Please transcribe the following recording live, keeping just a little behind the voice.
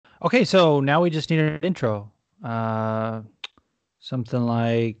Okay, so now we just need an intro. Uh, Something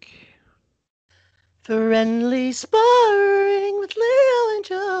like Friendly sparring with Leo and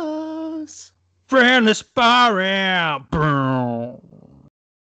Joes. friendly sparring.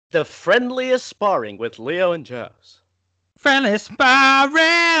 The friendliest sparring with Leo and Joes. Friendly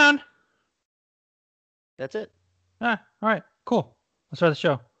sparring. That's it. All right, cool. Let's start the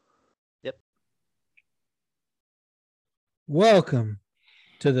show. Yep. Welcome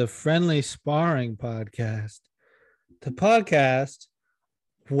to the Friendly Sparring Podcast, the podcast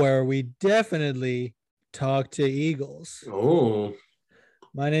where we definitely talk to eagles. Oh,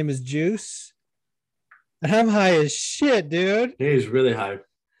 My name is Juice, and I'm high as shit, dude. he's really high.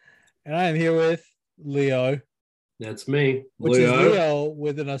 And I'm here with Leo, That's me, which is Leo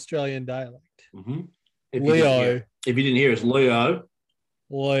with an Australian dialect. Mm-hmm. Leo. If you didn't hear, it's Leo.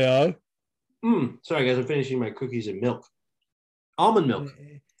 Leo. Sorry, guys, I'm finishing my cookies and milk. Almond milk.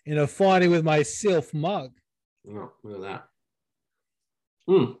 In a fighting with my Sylph mug. Oh, look at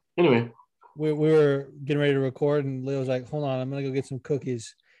that. Anyway. We were getting ready to record, and Leo was like, hold on, I'm going to go get some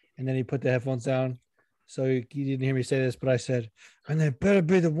cookies. And then he put the headphones down. So he didn't hear me say this, but I said, and they better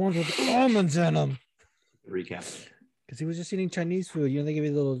be the ones with almonds in them. Recap. Because he was just eating Chinese food. You know, they give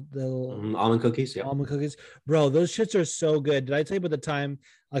you the little almond cookies. Yeah. Almond cookies. Bro, those shits are so good. Did I tell you about the time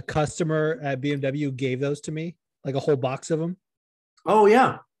a customer at BMW gave those to me? Like a whole box of them? Oh,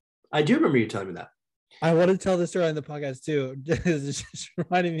 yeah. I do remember you telling me that. I want to tell this story on the podcast too. It's just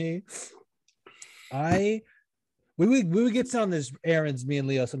reminding me. We would get on these errands, me and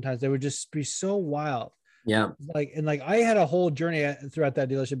Leo. Sometimes they would just be so wild. Yeah. Like I had a whole journey throughout that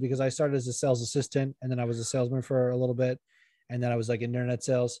dealership because I started as a sales assistant, and then I was a salesman for a little bit, and then I was like in internet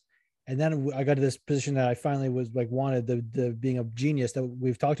sales, and then I got to this position that I finally was like wanted the being a genius that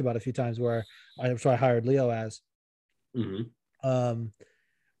we've talked about a few times, where I hired Leo as. Mm-hmm.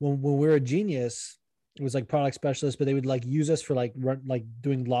 When we were a genius, it was like product specialist, but they would like use us for like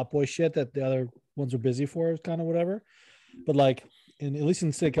doing lot boy shit that the other ones were busy for, kind of whatever. But like at least in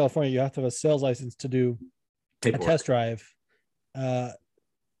the state of California, you have to have a sales license to do Paperwork. a test drive.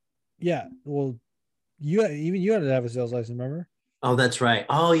 Yeah. Well, you had to have a sales license, remember? Oh, that's right.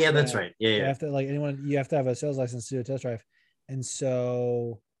 Oh, yeah, that's right. Yeah. You have to you have to have a sales license to do a test drive. And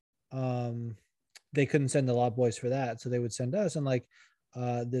so they couldn't send the lot boys for that. So they would send us, and like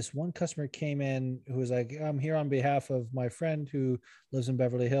this one customer came in who was like, I'm here on behalf of my friend who lives in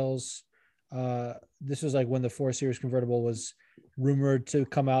Beverly Hills. This was like when the 4 Series convertible was rumored to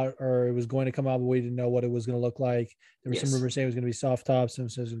come out, or it was going to come out, but we didn't know what it was going to look like. There were some rumors saying it was going to be soft top, some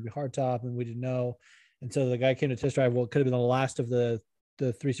said it was going to be hard top, and we didn't know. And so the guy came to test drive. Well, it could have been the last of the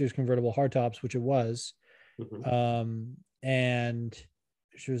 3 Series convertible hard tops, which it was. Mm-hmm. And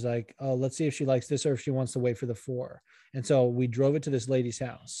she was like, oh, let's see if she likes this or if she wants to wait for the 4. And so we drove it to this lady's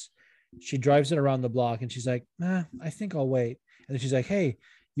house. She drives it around the block, and she's like, I think I'll wait. And then she's like, hey,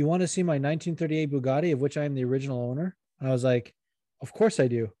 you want to see my 1938 Bugatti, of which I am the original owner? And I was like, of course I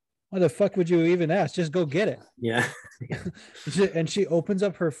do. Why the fuck would you even ask? Just go get it. Yeah. And she opens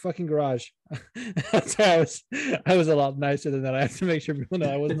up her fucking garage. I was a lot nicer than that. I have to make sure people know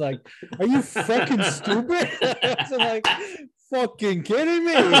I wasn't like, are you fucking stupid? I was like, fucking kidding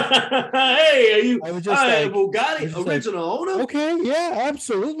me? Hey, are you? I was just like, Bugatti original owner. Okay, yeah,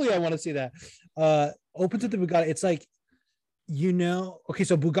 absolutely. I want to see that. Opens up the Bugatti. It's like, okay,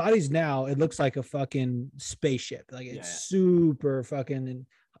 so Bugattis now, it looks like a fucking spaceship. Like it's super fucking,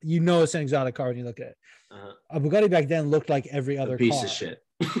 it's an exotic car when you look at it. A Bugatti back then looked like every other piece car. of shit.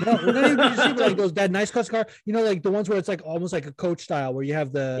 No, not even piece of shit, but like that nice class car, like the ones where it's like almost like a coach style, where you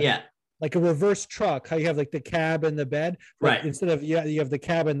have like a reverse truck, how you have like the cab and the bed, right? Instead of you have the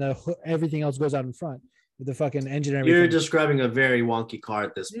cab and everything else goes out in front with the fucking engine and everything. You're describing a very wonky car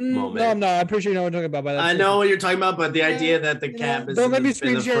at this moment. No, I'm not. I'm pretty sure you know what I'm talking about. I know what you're talking about, but the idea that the cab is. Don't let me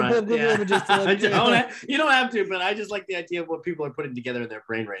screen share Google images. You don't have to, but I just like the idea of what people are putting together in their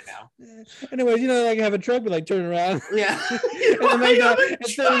brain right now. Anyways, like have a truck, but like turn around. Yeah.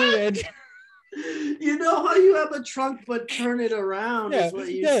 You know how you have a trunk, but turn it around is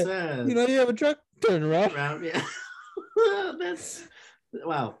what you said. You have a truck, turn around. Yeah. That's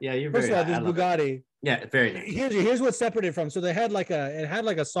wow. Yeah, you're very. First of all, this Bugatti. It. Yeah, very nice. Here's what separated it from. So they had it had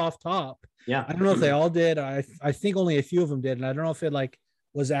like a soft top. Yeah. I don't know if they all did. I think only a few of them did, and I don't know if it like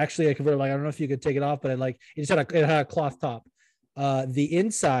was actually a convertible. Like I don't know if you could take it off, but it just had a cloth top. The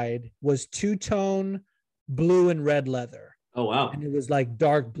inside was 2-tone blue and red leather. Oh wow. And it was like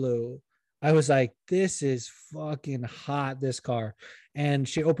dark blue. I was like, this is fucking hot, this car. And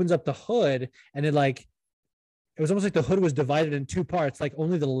she opens up the hood, and it like it was almost like the hood was divided in two parts. Like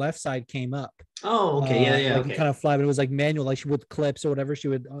only the left side came up. Oh, okay. Yeah. Like Okay. kind of fly, but it was like manual, like she would clips or whatever. She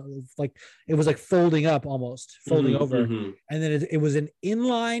would like, it was like folding up almost, folding over. And then it was an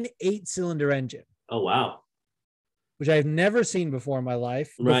inline 8-cylinder engine. Oh, wow. Which I've never seen before in my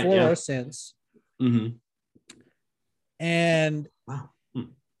life, Right, before yeah. or since. Wow. And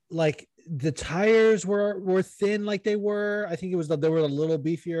like the tires were thin, like they were. I think it was they were a little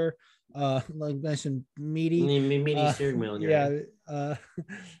beefier, like nice and meaty. Meaty steering wheel in your head.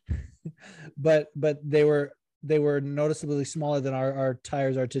 But they were noticeably smaller than our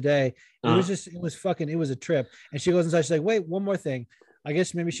tires are today. It was a trip. And she goes inside, she's like, wait, one more thing. I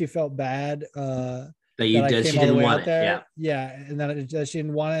guess maybe she felt bad that you did. She didn't want it. Yeah. And that she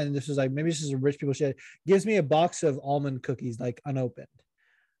didn't want it. And this was like, maybe this is a rich people shit. Gives me a box of almond cookies, like unopened.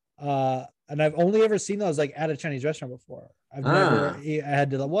 And I've only ever seen those like at a Chinese restaurant before. I've never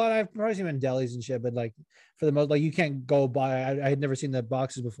had to, I've probably seen them in delis and shit, but like for the most, like you can't go buy, I had never seen the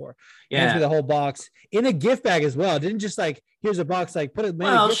boxes before. Yeah. The whole box in a gift bag as well. It didn't just like, here's a box, like put it.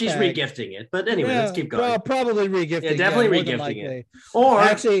 Well, she's regifting it, but anyway, let's keep going. Probably regifting. Yeah, definitely regifting it. Or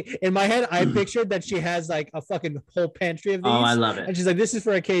actually, in my head, I pictured that she has like a fucking whole pantry of these. Oh, I love it. And she's like, this is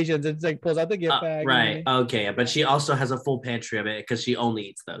for occasions. And it's like pulls out the gift bag. Right. Okay. But she also has a full pantry of it because she only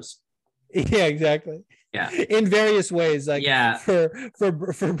eats those. Yeah, exactly. Yeah, in various ways. Like for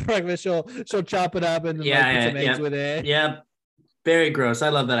breakfast, she'll chop it up and put some eggs with it. Yeah, very gross. I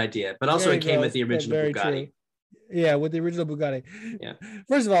love that idea. But also, it came with the original Bugatti. True. Yeah, with the original Bugatti. Yeah.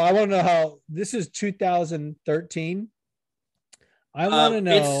 First of all, I want to know how this is 2013. I want to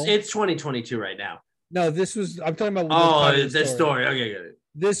know. It's 2022 right now. No, I'm talking about. This story. Okay, good.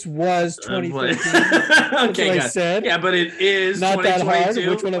 This was 2013. Okay, I said. Yeah, but it is not that hard.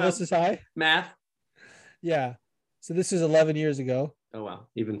 Which one of us is high? Math. Yeah. So this is 11 years ago. Oh, wow.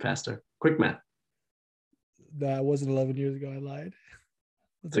 Even faster. Quick math. That wasn't 11 years ago. I lied.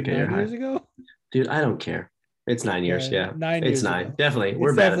 It's okay. 9 years ago? Dude, I don't care. It's 9 years. Yeah. 9 years. It's 9. Ago. Definitely.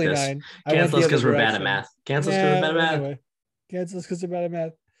 We're bad at this. 9. Cancel us because we're bad at math. Cancel us because we're bad at math. Anyway. Cancel us because we're bad at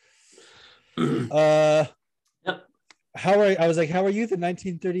math. Yep. How are you the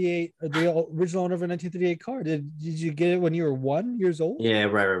 1938 or the original owner of a 1938 car? Did you get it when you were 1 year old? Yeah,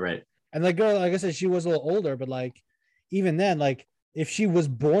 right. And like girl, like I said, she was a little older, but like even then, like if she was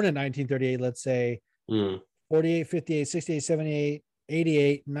born in 1938, let's say 48, 58, 68, 78,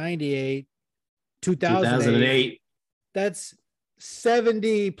 88, 98, 2008, that's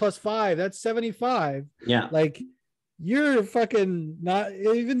 70 plus 5. That's 75. Yeah. Like you're fucking not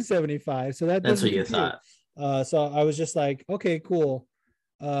even 75. So that's what you thought. So I was just like, okay, cool.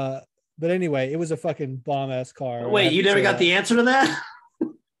 But anyway, it was a fucking bomb ass car. Wait, you never got the answer to that?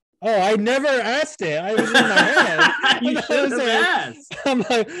 Oh, I never asked it. I was in my head. You should have asked. I'm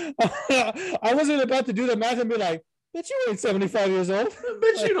like, I wasn't about to do the math and be like, but you ain't 75 years old.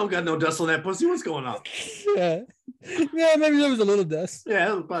 Bet you don't got no dust on that pussy. What's going on? Yeah, maybe there was a little dust.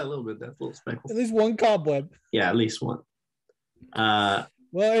 Yeah, it was probably a little bit dust, a little speckle. At least one cobweb. Yeah, at least one. Well,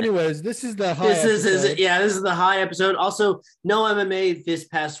 anyways, this is the high. This is the high episode. Also, no MMA this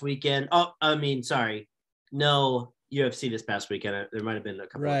past weekend. Oh, I mean, sorry, no UFC this past weekend. There might have been a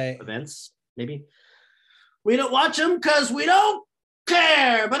couple of events, maybe. We don't watch them because we don't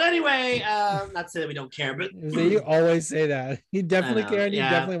care. But anyway, not to say that we don't care, but you always say that. You definitely care, and you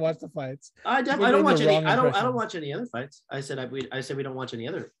definitely watch the fights. I don't watch any. I don't watch any other fights. I said we don't watch any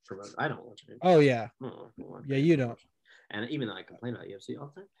other promotion. I don't watch any. Oh yeah. Yeah, you don't. And even though I complain about UFC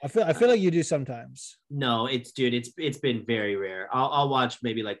all the time, I feel like you do sometimes. No, it's been very rare. I'll watch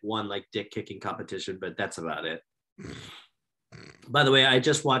maybe like one like dick kicking competition, but that's about it. By the way, I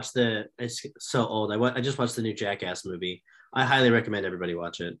just watched it's so old. I just watched the new Jackass movie. I highly recommend everybody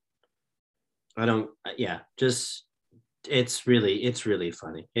watch it. It's really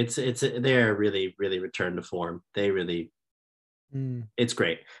funny. They're really, really returned to form. They really, it's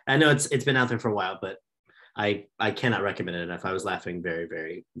great. I know it's been out there for a while, but I cannot recommend it enough. I was laughing very,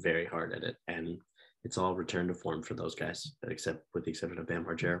 very, very hard at it, and it's all returned to form for those guys, with the exception of Bam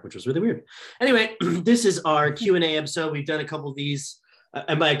Margera, which was really weird. Anyway, this is our Q&A episode. We've done a couple of these,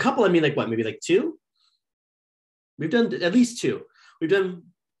 and by a couple I mean like what, maybe like 2. We've done at least 2.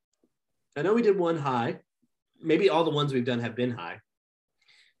 I know we did one high. Maybe all the ones we've done have been high.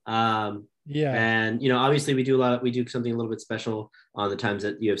 Yeah. And obviously we do something a little bit special on the times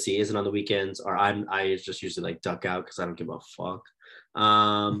that UFC isn't on the weekends, or I just usually like duck out because I don't give a fuck.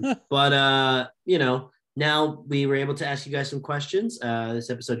 But now we were able to ask you guys some questions. This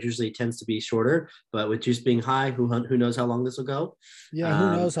episode usually tends to be shorter, but with juice being high, who knows how long this will go? Yeah,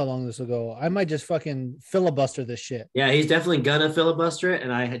 who knows how long this will go? I might just fucking filibuster this shit. Yeah, he's definitely gonna filibuster it,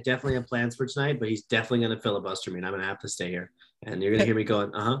 and I definitely have plans for tonight. But he's definitely gonna filibuster me, and I'm gonna have to stay here. And you're gonna hear me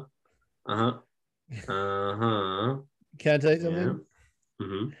going, Can I tell you something? Yeah.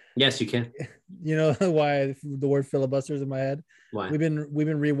 Mm-hmm. Yes, you can. You know why the word filibuster is in my head? Why? We've been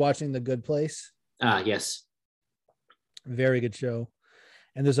rewatching The Good Place. Yes. Very good show.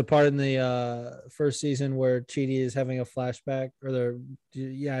 And there's a part in the first season where Chidi is having a flashback, it's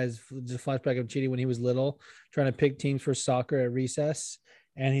a flashback of Chidi when he was little, trying to pick teams for soccer at recess.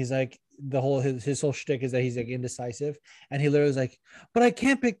 And he's like, his whole shtick is that he's like indecisive, and he literally is like, but I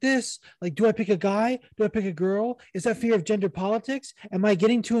can't pick this. Like, do I pick a guy? Do I pick a girl? Is that fear of gender politics? Am I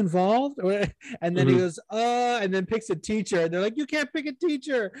getting too involved? And then he goes, and then picks a teacher, and they're like, you can't pick a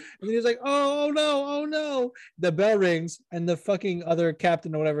teacher. And then he's like, oh no. The bell rings, and the fucking other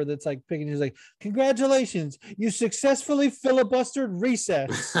captain or whatever that's like picking, he's like, congratulations, you successfully filibustered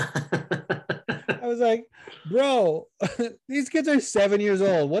recess. I was like, bro, these kids are 7 years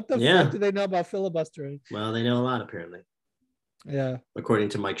old. What the fuck do they know about filibustering? Well, they know a lot, apparently. Yeah. According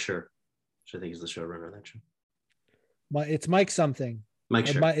to Mike Schur, which I think is the showrunner of that show. It's Mike something. Mike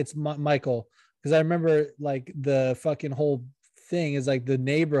Schur. It's Michael. Because I remember like the fucking whole thing is like the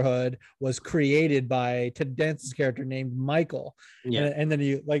neighborhood was created by Ted Danson's character named Michael. Yeah. And then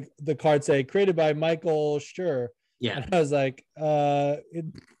you like the card say created by Michael Schur. Yeah. And I was like,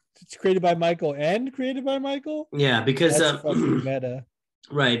 it's created by Michael and created by Michael. Yeah, because fucking meta.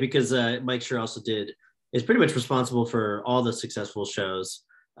 Right, because Mike Schur also is pretty much responsible for all the successful shows,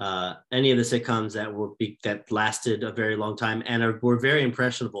 any of the sitcoms that lasted a very long time and were very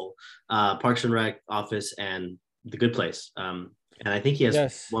impressionable. Parks and Rec, Office, and The Good Place. And I think he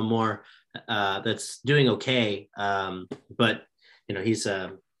has one more that's doing okay, but he's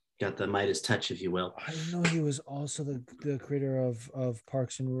got the Midas touch, if you will. I didn't know he was also the creator of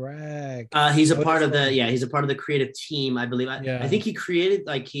Parks and Rec. He's a part of the creative team, I believe. I think he created,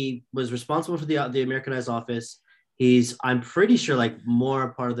 he was responsible for the Americanized Office. I'm pretty sure more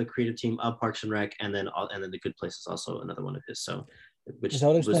a part of the creative team of Parks and Rec, and then The Good Place is also another one of his. So, I would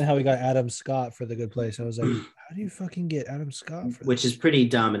explain how we got Adam Scott for The Good Place. I was like, how do you fucking get Adam Scott for which is pretty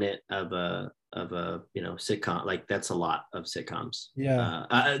dominant of a sitcom. That's a lot of sitcoms.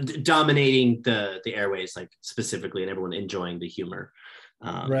 Dominating the airways, specifically, and everyone enjoying the humor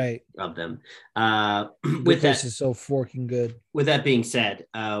of them. With that, is so forking good. With that being said,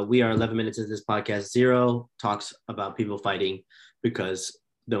 we are 11 minutes into this podcast. Zero talks about people fighting because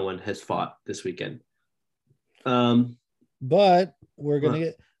no one has fought this weekend. But we're gonna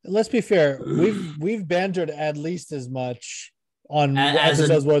get. Let's be fair. We've bantered at least as much on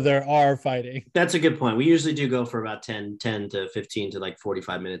episodes where there are fighting. That's a good point. We usually do go for about 10 to 15 to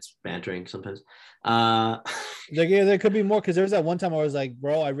 45 minutes bantering sometimes. There could be more, because there was that one time I was like,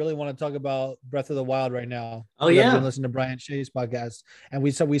 bro, I really want to talk about Breath of the Wild right now. Oh yeah. I've been listening to Brian Shea's podcast, and we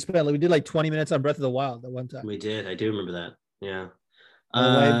did 20 minutes on Breath of the Wild that one time. We did. I do remember that. Yeah.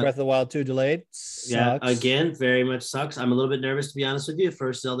 Breath of the Wild 2 delayed. Sucks. Yeah, again, very much sucks. I'm a little bit nervous, to be honest with you.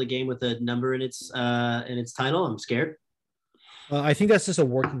 First Zelda game with a number in its title. I'm scared. I think that's just a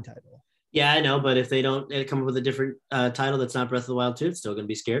working title. Yeah, I know, but if they don't come up with a different title that's not Breath of the Wild 2, it's still going to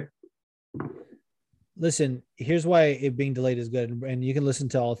be scared. Listen, here's why it being delayed is good, and you can listen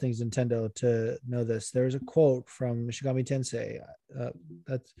to All Things Nintendo to know this. There's a quote from Shigami Tensei.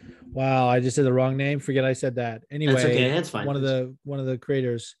 Wow, I just said the wrong name. Forget I said that. Anyway, that's okay. That's fine. One of the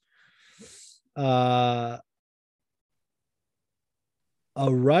creators. A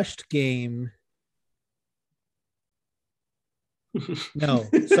rushed game. No,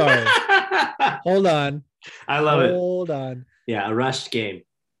 sorry. Hold on. I love it. Hold on. Yeah, a rushed game.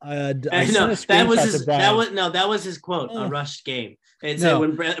 That was his quote. A rushed game. It said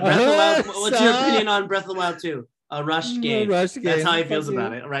when Breath of the Wild. What's your opinion on Breath of the Wild 2? A rushed game. That's how he feels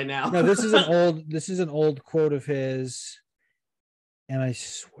about it right now. No, this is an old quote of his, and I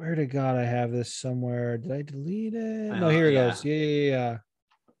swear to God I have this somewhere. Did I delete it? No, here it goes. Yeah.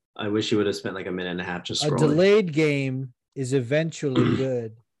 I wish you would have spent a minute and a half just scrolling. A delayed game is eventually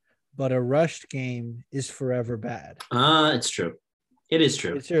good, but a rushed game is forever bad. It's true. It is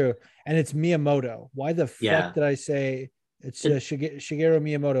true. It's true. And it's Miyamoto. Why the fuck did I say it's Shigeru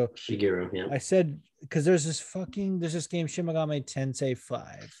Miyamoto? Shigeru, yeah. I said, because there's this game Shin Megami Tensei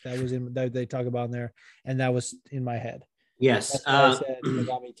 5 that they talk about in there, and that was in my head. Yes. That's why I said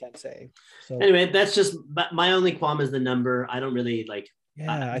Megami Tensei. So anyway, that's just my only qualm is the number. I don't really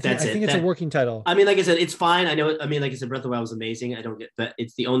Yeah, I that's think it's a working title. I mean, like I said, it's fine. I know. I mean, like I said, Breath of the Wild was amazing. I don't get that.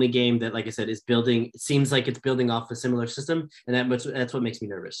 It's the only game that, like I said, is building. It seems like it's building off a similar system, and that's what makes me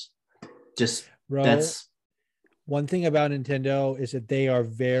nervous. Just that's one thing about Nintendo is that they are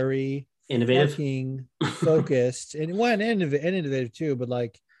very innovative, focused, and innovative too. But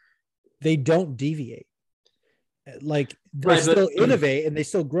like, they don't deviate. Like they still innovate and they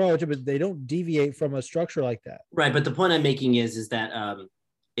still grow, but they don't deviate from a structure like that. Right, but the point I'm making is that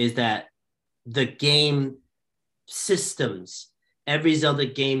the game systems, every Zelda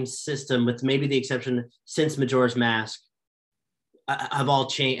game system, with maybe the exception since Majora's Mask, have all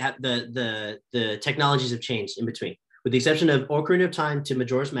changed. The technologies have changed in between, with the exception of Ocarina of Time to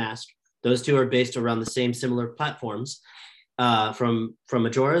Majora's Mask. Those two are based around the same similar platforms, from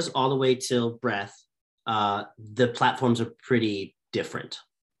Majora's all the way till Breath. The platforms are pretty different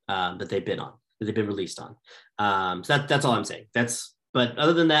that they've been released on. So that's all I'm saying. But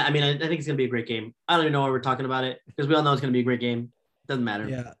other than that, I mean, I think it's gonna be a great game. I don't even know why we're talking about it because we all know it's gonna be a great game. Doesn't matter.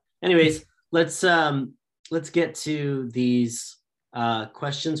 Yeah. Anyways, let's get to these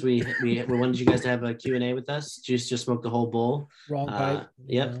questions. We wanted you guys to have a Q&A with us. Juice just smoked the whole bowl. Wrong pipe.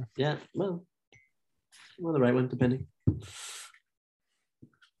 Yep. Yeah. Well, the right one, depending.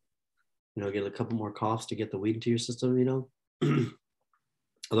 Get a couple more coughs to get the weed into your system,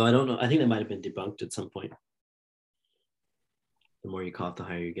 Although I don't know. I think that might have been debunked at some point. The more you cough, the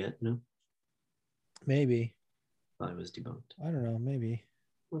higher you get, Maybe. Thought it was debunked. I don't know. Maybe.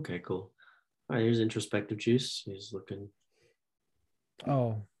 Okay, cool. All right, here's introspective Juice. He's looking.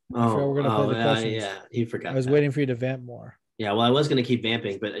 Oh. We're going to play the questions. Yeah, he forgot. I was waiting for you to vamp more. Yeah, well, I was going to keep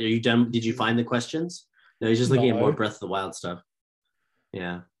vamping, but are you done? Did you find the questions? No, he's just looking at more Breath of the Wild stuff.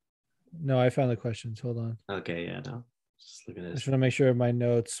 Yeah. No, I found the questions. Hold on. Okay, yeah, no. Just looking at I just want to make sure my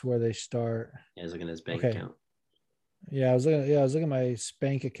notes where they start. Yeah, he's looking at his bank account. Yeah, I was looking at my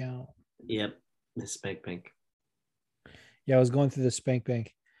Spank account. Yep, the Spank Bank. Yeah, I was going through the Spank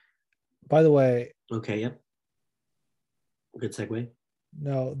Bank. By the way. Okay, yep. Good segue.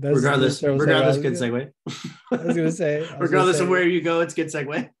 No, regardless, good segue. I was gonna say, regardless of where you go, it's good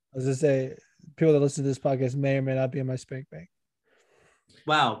segue. I was gonna say, people that listen to this podcast may or may not be in my Spank Bank.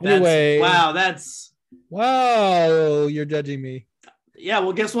 Wow. That's wow. You're judging me. Yeah.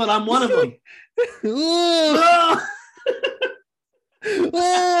 Well, guess what? I'm one of them.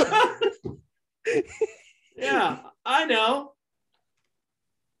 Yeah, I know.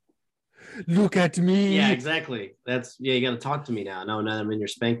 Look at me. Yeah, exactly. You got to talk to me now. No, I'm in your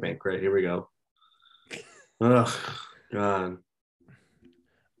Spank Bank. Right, here we go. Ugh, God.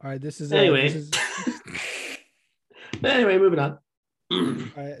 All right, anyway, moving on. All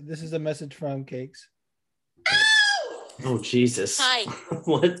right, this is a message from Cakes. Oh, Jesus. Hi.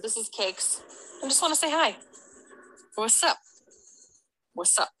 What? This is Cakes. I just want to say hi. What's up?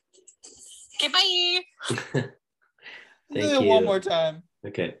 Okay, bye. Thank you. One more time.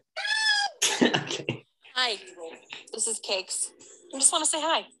 Okay. Okay. Hi. This is Cakes. I just want to say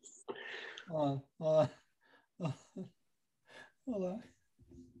hi. Hold on.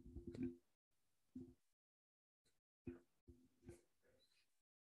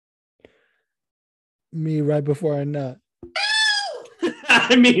 Me right before I nut.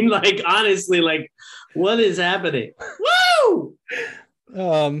 I mean, like, honestly, like, what is happening? Woo!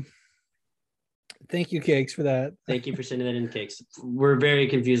 Thank you, Cakes, for that. Thank you for sending that in, Cakes. We're very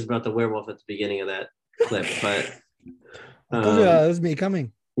confused about the werewolf at the beginning of that clip, but that was me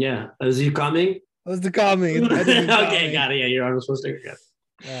coming. Yeah, is you coming? That was the coming. Okay, got it. Yeah, your arm was supposed to.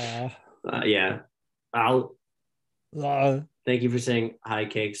 Yeah. I'll. Thank you for saying hi,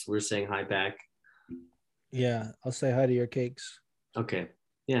 Cakes. We're saying hi back. Yeah, I'll say hi to your Cakes. Okay.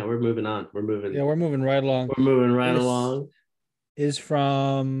 Yeah, we're moving on. We're moving right along. Along. Is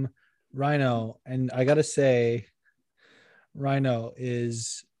from Rhino, and I gotta say, Rhino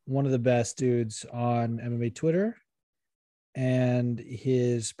is one of the best dudes on MMA Twitter, and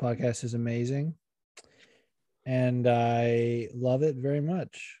his podcast is amazing, and I love it very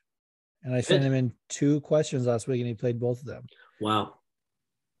much. And I sent him in 2 questions last week, and he played both of them. Wow.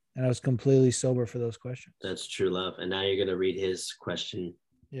 And I was completely sober for those questions. That's true love. And now you're gonna read his question.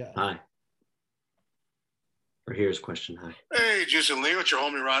 Yeah. Hi. Or here's question. Hi. Hey, Juice and Leo, it's your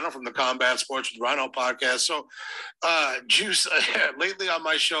homie Rhino from the Combat Sports with Rhino podcast. So, Juice, lately on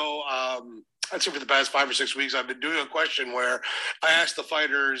my show, I'd say for the past 5 or 6 weeks, I've been doing a question where I asked the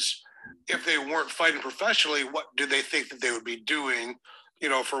fighters if they weren't fighting professionally, what do they think that they would be doing,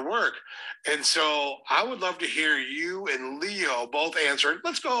 for work? And so I would love to hear you and Leo both answer.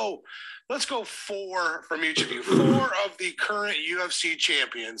 Let's go 4 from each of you. 4 of the current UFC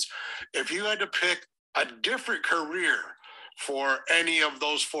champions. If you had to pick a different career for any of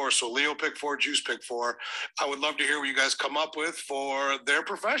those four. So Leo picked 4, Juice picked 4. I would love to hear what you guys come up with for their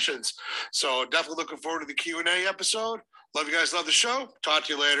professions. So definitely looking forward to the Q&A episode. Love you guys. Love the show. Talk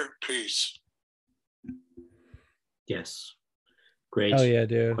to you later. Peace. Yes. Great. Oh yeah,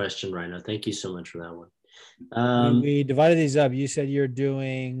 dude. Question, Rhino. Thank you so much for that one. We divided these up. You said you're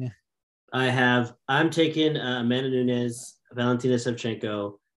doing. I'm taking Amanda Nunes, Valentina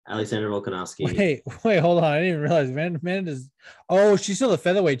Shevchenko, Alexander Volkanovski. Wait, hold on. I didn't even realize Amanda's. Oh, she's still a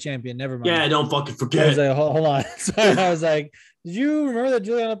featherweight champion. Never mind. Yeah, don't fucking I forget. was like, hold on. Sorry, I was like, did you remember that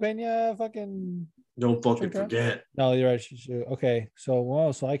Juliana Pena fucking? Don't fucking forget. No, you're right. Okay,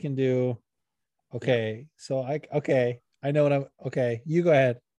 so I can do. Okay, so I know what I'm. Okay, you go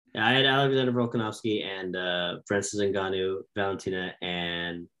ahead. Yeah, I had Alexander Volkanovski and Francis Ngannou, Valentina,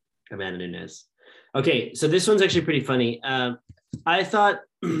 and Amanda Nunes. Okay, so this one's actually pretty funny. I thought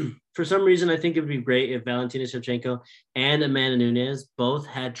for some reason I think it would be great if Valentina Shevchenko and Amanda Nunes both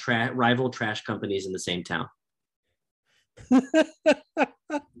had rival trash companies in the same town.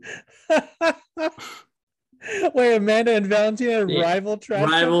 Wait, Amanda and Valentina rival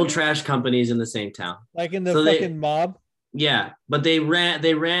trash companies in the same town, like in the fucking mob. Yeah, but they ran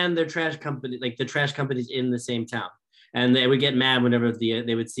their trash company, like the trash companies in the same town, and they would get mad whenever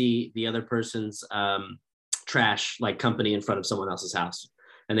they would see the other person's trash like company in front of someone else's house,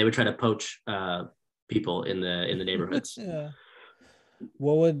 and they would try to poach people in the neighborhoods. Yeah.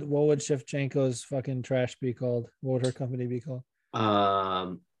 What would Shevchenko's fucking trash be called? What would her company be called?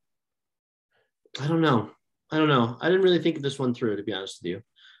 I don't know. I didn't really think of this one through, to be honest with you.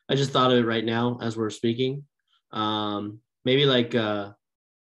 I just thought of it right now as we're speaking. Maybe like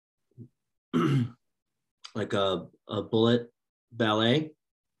like a bullet ballet.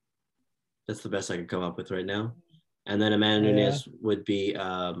 That's the best I can come up with right now. And then Amanda Nunes would be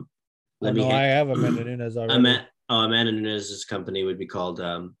I have Amanda Nunes already. Amanda Nunes' company would be called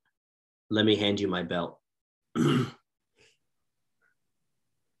Let Me Hand You My Belt.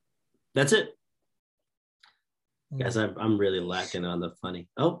 That's it. Guys, I'm really lacking on the funny.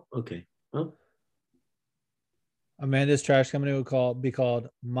 Oh, okay. Oh. Amanda's trash company would be called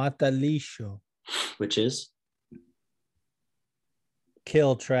Matalisho. Which is?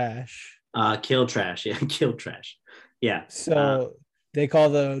 Kill trash. Kill trash. Yeah, kill trash. Yeah. So they call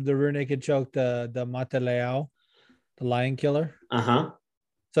the rear naked choke the Mataleao, the lion killer. Uh-huh.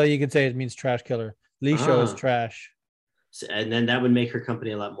 So you could say it means trash killer. Lisho is trash. So, and then that would make her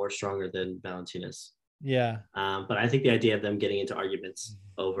company a lot more stronger than Valentina's. Yeah. But I think the idea of them getting into arguments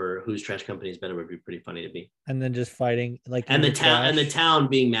over whose trash company is better would be pretty funny to me. And then just fighting and the town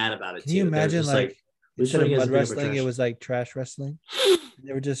being mad about it. Can you imagine like instead of mud wrestling, it was like trash wrestling?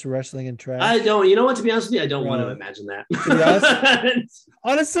 They were just wrestling in trash. I don't. You know what? To be honest with you, I don't want to imagine that.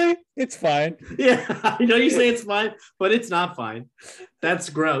 Honestly, it's fine. Yeah, I know you say it's fine, but it's not fine. That's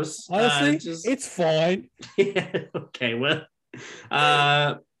gross. Honestly, it's fine. Yeah. Okay. Well,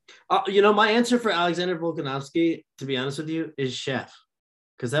 my answer for Alexander Volkanovski, to be honest with you, is chef,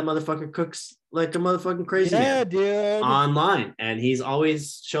 because that motherfucker cooks like a motherfucking crazy man, dude, online, and he's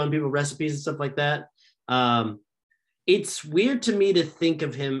always showing people recipes and stuff like that. It's weird to me to think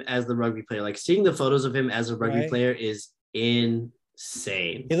of him as the rugby player. Like seeing the photos of him as a rugby player is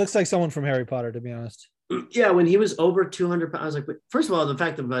insane. He looks like someone from Harry Potter, to be honest. Yeah, when he was over 200 pounds, I was like, first of all, the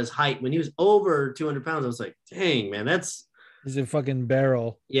fact of his height, when he was over 200 pounds, I was like, dang, man, he's a fucking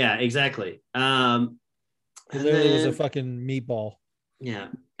barrel. Yeah, exactly. He literally was a fucking meatball. Yeah,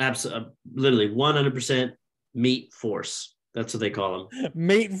 absolutely. Literally 100% meat force. That's what they call him.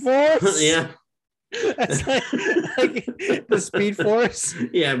 Meat force? Yeah. That's like the Speed Force.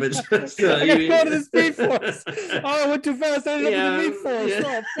 Yeah, but just, I gotta go to the Speed Force. Oh, I went too fast. I ended up with the Meat Force.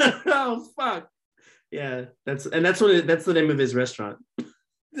 Yeah. Oh fuck. Yeah, that's the name of his restaurant.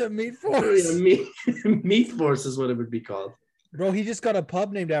 The Meat Force. Yeah, Meat Force is what it would be called. Bro, he just got a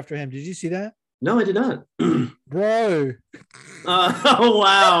pub named after him. Did you see that? No, I did not. Bro. Oh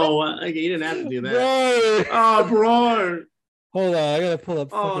wow. Okay, you didn't have to do that. Bro. Oh, bro. Hold on, I gotta pull up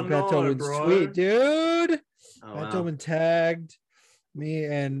fucking Pat Tobin's tweet, dude. Pat Tobin tagged me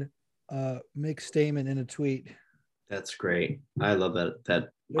and Mick Stamen in a tweet. That's great. I love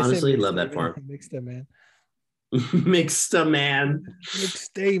that. Honestly, love that farm. Mick Stamen. Mick Stamen. Mick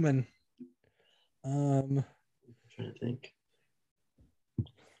Stamen. I'm trying to think.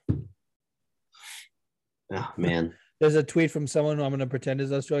 Oh man. There's a tweet from someone who I'm gonna pretend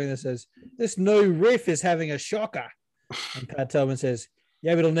is Australian that says, "This new ref is having a shocker." And Pat Tobin says,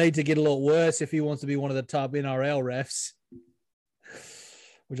 yeah, but it'll need to get a little worse if he wants to be one of the top NRL refs,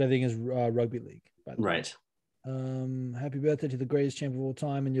 which I think is rugby league. By the right. Happy birthday to the greatest champ of all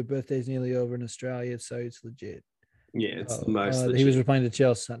time, and your birthday's nearly over in Australia, so it's legit. Yeah, it's Oh, Mark's he was legit. replying to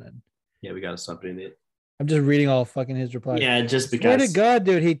Chael Sonnen. Yeah, we gotta stop doing it. I'm just reading all fucking his replies. Yeah, just Swear to because. God,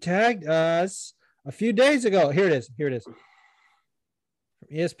 dude, he tagged us a few days ago. Here it is. From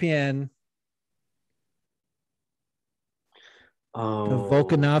ESPN. Oh. The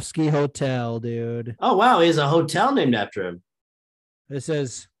Volkanovski Hotel, dude. Oh wow, he has a hotel named after him. It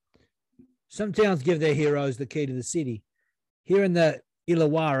says, some towns give their heroes the key to the city. Here in the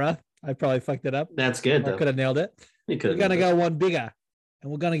Illawarra, I probably fucked it up. That's good I though. could have nailed it. He could. We're going to go one bigger,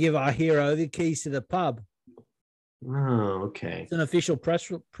 and we're going to give our hero the keys to the pub. Oh, okay. It's an official press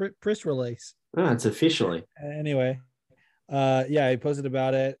release. Oh, it's officially. Anyway, yeah, he posted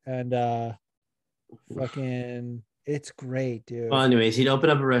about it, and fucking, it's great, dude. Well, anyways, he'd open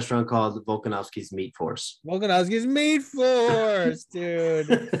up a restaurant called Volkanovski's Meat Force. Volkanovski's Meat Force,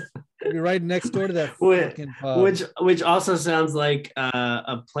 dude. You're right next door to that fucking pub. Which also sounds like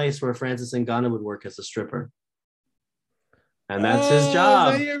a place where Francis Ngannou would work as a stripper. And that's his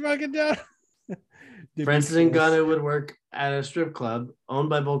job. You're fucking done. Francis Ngannou would work at a strip club owned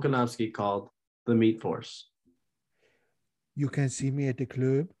by Volkanovski called the Meat Force. You can see me at the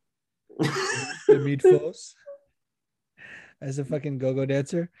club. The Meat Force. As a fucking go-go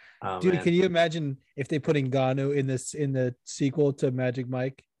dancer. Oh, dude, man. can you imagine if they put Ngannou in the sequel to Magic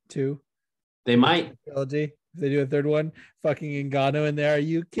Mike 2? They might. Trilogy? If they do a third one, fucking Ngannou in there. Are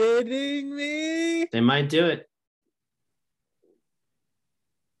you kidding me? They might do it.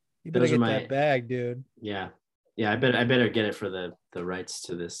 You better Those are get my- that bag, dude. Yeah. I better get it for the rights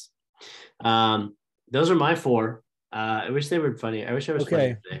to this. Those are my 4. I wish they were funny. I wish I was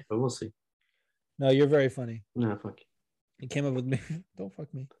funny today, but we'll see. No, you're very funny. No, fuck you. You came up with me. Don't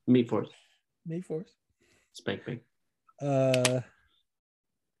fuck me. Meat Force. Meat Force. Spank me.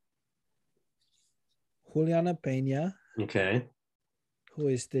 Juliana Pena, Okay. who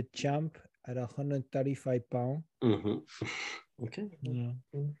is the champ at 135 pounds. Mm-hmm. Okay. Yeah.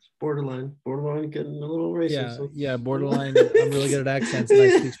 It's borderline getting a little racist. Yeah, borderline. I'm really good at accents and I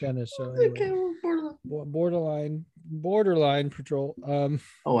speak Spanish. So anyway. Okay, well, borderline. Borderline patrol.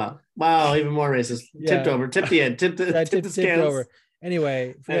 Oh wow, even more racist. Yeah. Tip the end, tip the tipped scales. over.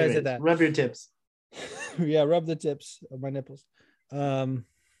 Anyway, I Anyways, said that. rub your tips. Yeah, rub the tips of my nipples.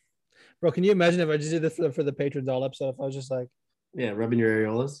 Bro, can you imagine if I just did this for the patrons all episode? If I was just like, Yeah, rubbing your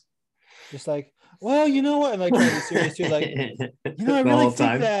areolas. well, you know what? I'm like trying to be serious too. Like, I The really whole think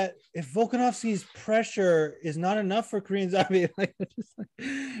time. that if Volkanovski's pressure is not enough for Koreans, I mean,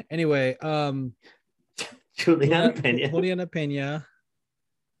 anyway, Juliana Pena. Juliana Pena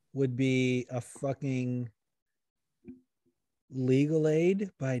would be a fucking legal aid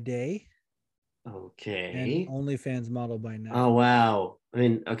by day Okay. and OnlyFans model by night. Oh wow. I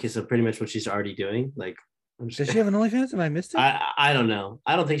mean, okay, so pretty much what she's already doing. Like, I'm just Does she have an OnlyFans? Have I missed it? I don't know.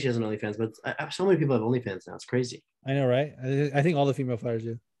 I don't think she has an OnlyFans, but so many people have OnlyFans now. It's crazy. I know, right? I think all the female fighters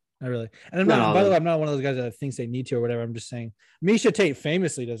do. Not really. And I'm Not not, all by of the way, them. I'm not one of those guys that thinks they need to or whatever. I'm just saying Misha Tate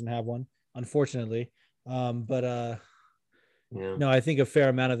famously doesn't have one, unfortunately. But Yeah. no, I think a fair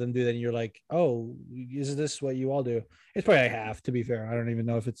amount of them do that. And you're like, oh, is this what you all do? It's probably like half, to be fair. I don't even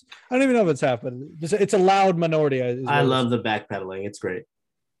know if it's half, but it's a loud minority. is what I it is. love the backpedaling. It's great.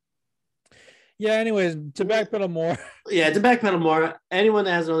 Yeah. Anyways, to backpedal more. Yeah, to backpedal more. Anyone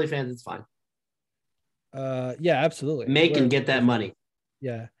that has an OnlyFans, it's fine. Yeah, absolutely. Make and get that money.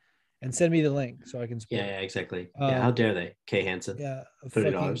 Yeah, and send me the link so I can support. Yeah, exactly. Yeah, how dare they? Kay Hansen. Yeah,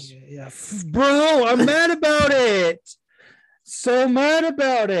 $30. Yeah, bro, I'm mad about it. So mad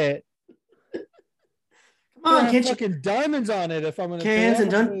about it. Come on, Have can't you? fucking diamonds on it if I'm gonna. Kay pay.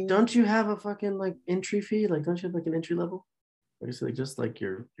 Hansen, don't you have a fucking like entry fee? Like, don't you have like an entry level? Or is it like just like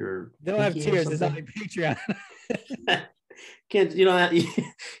your They don't have pinky or tiers. It's not something? like Patreon. Can't you don't have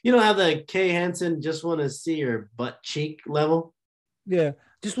you don't have the Kay Hansen just want to see your butt cheek level? Yeah,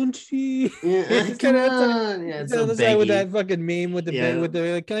 just one cheese. Yeah, It's come kinda- on. Yeah, it's so That's like with baggy. that fucking meme with the Yeah.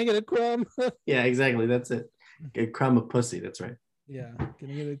 like, can I get a crumb? Yeah, exactly. That's it. A crumb of pussy. That's right. Yeah,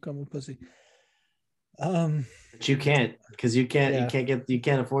 can I get a crumb of pussy? But you can't because you can't Yeah. you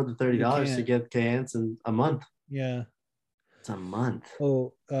can't afford the $30 to can't. get Kay Hansen a month. Yeah. It's a month.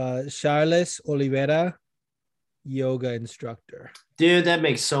 Oh, Charles Oliveira, yoga instructor. Dude, that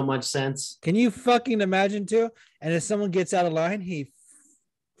makes so much sense. Can you fucking imagine too? And if someone gets out of line, he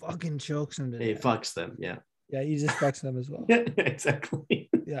fucking chokes him to It death. fucks them. Yeah. Yeah, he just fucks them as well. Yeah, exactly.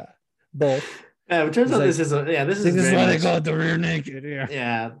 Yeah, both. Yeah, it turns It's out like- this is I this is think this is very why they much- call it the rear naked. Yeah.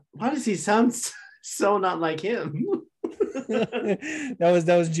 Yeah. Why does he sound so not like him? that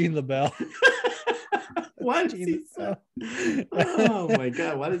was Gene LaBelle. Why does he? Oh my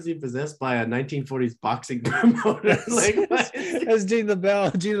god! Why is he possessed by a 1940s boxing promoter? Like, as Gene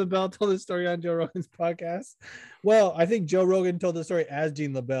LaBelle. Gene LaBelle told the story on Joe Rogan's podcast. Well, I think Joe Rogan told the story as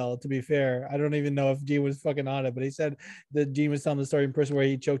Gene LaBelle. To be fair, I don't even know if Gene was fucking on it, but he said that Gene was telling the story in person where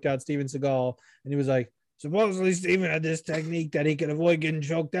he choked out Steven Seagal, and he was like, supposedly Steven had this technique that he could avoid getting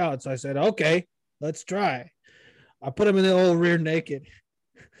choked out. So I said, okay, let's try. I put him in the old rear naked,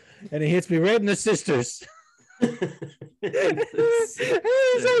 and he hits me right in the sisters. And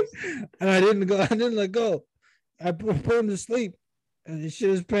I didn't let go. I put him to sleep, and he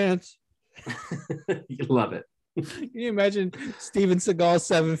shit his pants. You love it. Can you imagine Steven Seagal's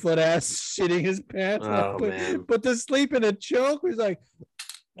 7-foot ass shitting his pants? Oh, man. Put to sleep in a choke. He's like,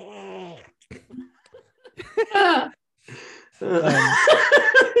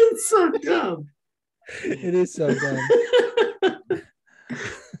 it's so dumb. It is so dumb.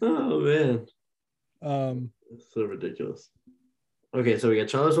 Oh man. It's so ridiculous. Okay, so we got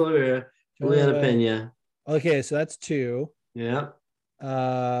Charles Oliveira, Juliana Pena. Okay, so that's 2. Yeah.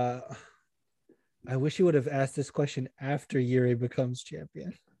 I wish you would have asked this question after Yuri becomes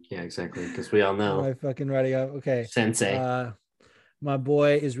champion. Yeah, exactly. Because we all know. I fucking ready up. Okay. Sensei. My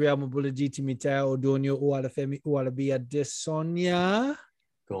boy Israel Mabulajiti Mitao Odonio Ualafemi Ualabia Desonia.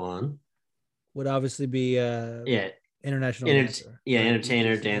 Go on. Would obviously be international dancer. Yeah,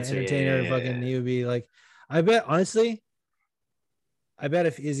 entertainer, dancer. Entertainer, fucking he would be like, I bet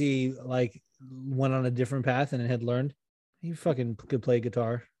if Izzy like went on a different path and had learned, he fucking could play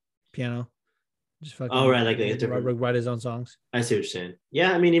guitar, piano. Just fucking write his own songs. I see what you're saying.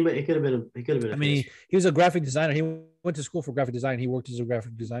 Yeah, I mean, he could have been. I mean, he was a graphic designer. He went to school for graphic design. He worked as a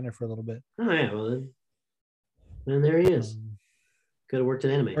graphic designer for a little bit. Oh yeah, well then there he is. Could have worked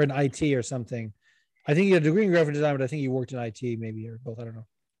in anime or in IT or something. I think he had a degree in graphic design, but I think he worked in IT maybe or both. I don't know.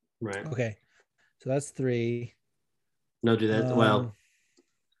 Right. Okay, so that's 3. No, do that. Well,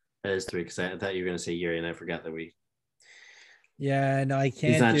 that is 3 because I thought you were gonna say Yuri, and I forgot that we. Yeah, no, I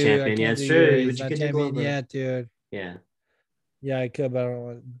can't. He's not champion. Yeah, it's true. He's not champion yet, dude. Yeah. Yeah, I could, but I don't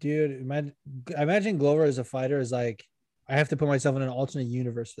want. Dude, imagine Glover as a fighter is like, I have to put myself in an alternate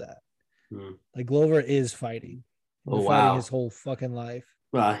universe for that. Like Glover is fighting. Fighting his whole fucking life.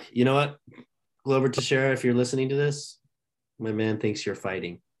 Well, you know what, Glover Teixeira, if you're listening to this, my man thinks you're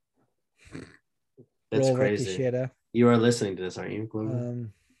fighting. That's crazy. Teixeira. You are listening to this, aren't you,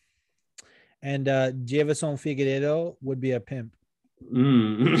 Glover? And Jefferson Figueiredo would be a pimp.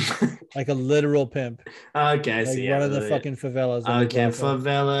 Like a literal pimp. Okay, I see. One of the fucking favelas. Okay,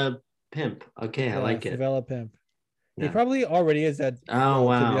 favela pimp. Okay, I like it. Favela pimp. Yeah. He probably already is that. Oh,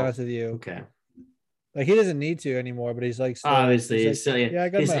 wow. To be honest with you. Okay. Like he doesn't need to anymore, but he's like, obviously, he's still, yeah. I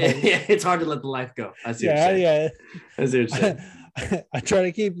got my it's hard to let the life go. I see. Yeah. I see what you're saying. I try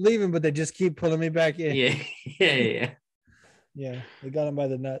to keep leaving, but they just keep pulling me back in. Yeah. Yeah, they got him by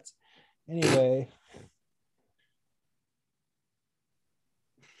the nuts. Anyway,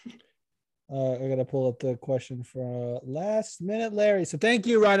 I gotta pull up the question for last minute, Larry. So thank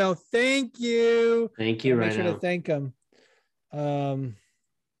you, Rhino. Thank you, Rhino. Make sure to thank him.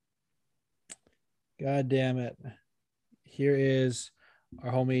 God damn it! Here is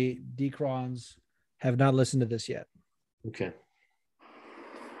our homie Decrons. Have not listened to this yet. Okay.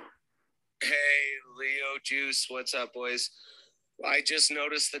 Hey, Leo Juice, what's up, boys? I just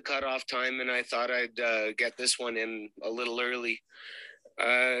noticed the cutoff time, and I thought I'd get this one in a little early.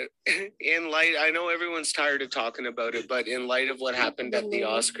 In light, I know everyone's tired of talking about it, but in light of what happened at the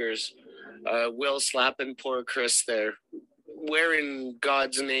Oscars, Will slapping poor Chris there, where in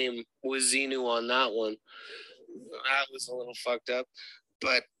God's name was Xenu on that one? That was a little fucked up.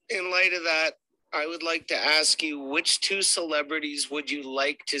 But in light of that, I would like to ask you, which 2 celebrities would you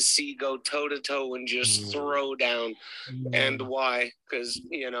like to see go toe-to-toe and just throw down, and why? Because,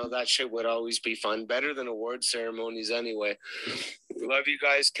 that shit would always be fun. Better than award ceremonies anyway. Love you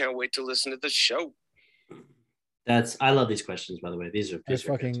guys. Can't wait to listen to the show. I love these questions, by the way. These are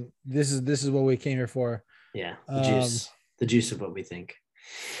fucking good. This is what we came here for. Yeah, the juice of what we think.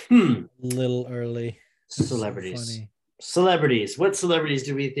 Little early. Celebrities. So funny. Celebrities. What celebrities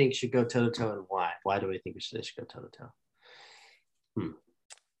do we think should go toe to toe, and why? Why do we think they should go toe to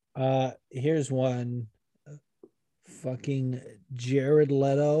toe? Here's one. Fucking Jared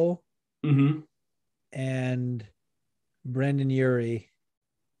Leto and Brendan Urie.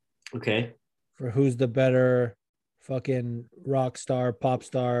 Okay. For who's the better fucking rock star, pop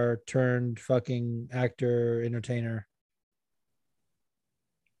star turned fucking actor, entertainer.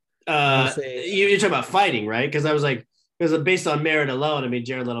 You're talking about fighting, right? Because I was like, because based on merit alone, I mean,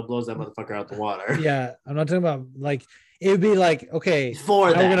 Jared Leto blows that motherfucker out the water. Yeah, I'm not talking about like It would be like, okay, For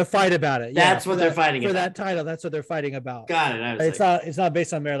now that. we're gonna fight about it. That's for what they're that- fighting for about. that title. That's what they're fighting about. Got it. I was like, It's not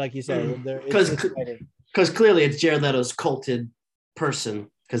based on merit, like you said. because clearly it's Jared Leto's culted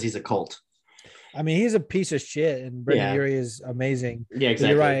person because he's a cult. I mean, he's a piece of shit, and Brendan Yeah. Urie is amazing. Yeah, But exactly.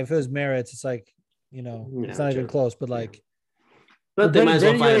 you're right. If it was merits, it's like, you know, it's Yeah, not even true. close. But like, But they might as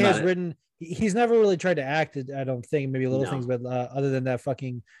well Brendan fight Urie about has it. written. He's never really tried to act. I don't think. Maybe little No. things, but other than that,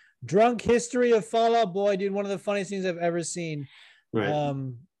 fucking drunk history of Fall Out Boy, dude. One of the funniest things I've ever seen. Right.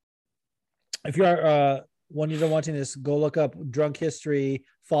 If you are when you're watching this, go look up drunk history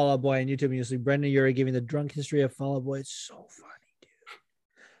Fall Out Boy on YouTube, and you'll see Brendan Urie giving the drunk history of Fall Out Boy. It's so funny, dude.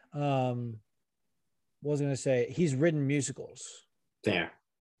 What was I gonna say? He's written musicals. There.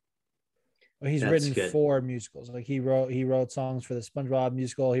 Well, he's That's written good. 4 musicals. Like he wrote songs for the SpongeBob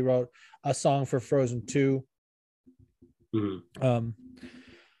musical. He wrote a song for Frozen 2. Mhm.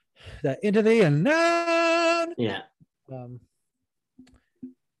 That Into the Unknown. Yeah.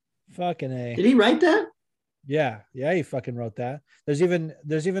 Fucking A. Did he write that? Yeah, he fucking wrote that. There's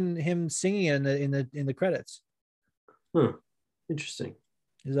even him singing it in the credits. Huh. Interesting.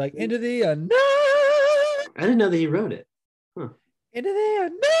 He's like, Into the Unknown. I didn't know that he wrote it. Into the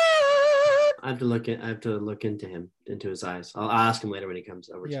Unknown. I have to look into him, into his eyes. I'll ask him later when he comes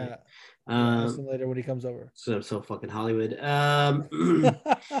over. Yeah. tonight. Ask him later when he comes over. So I'm so fucking Hollywood. Yeah,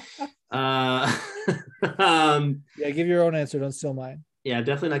 give your own answer. Don't steal mine. Yeah, I'm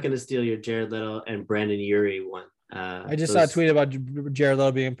definitely not going to steal your Jared Leto and Brandon Urie one. I just saw a tweet about Jared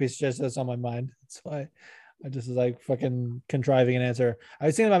Leto being a piece of shit. So that's on my mind. That's why I just was like fucking contriving an answer. I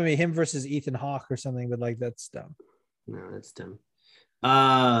was thinking about maybe him versus Ethan Hawke or something, but like that's dumb. No, that's dumb.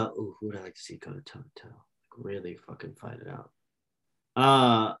 Who would I like to see go to toe to toe? Really fucking fight it out.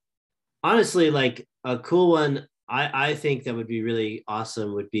 Honestly, like a cool one I think that would be really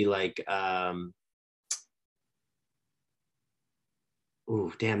awesome would be like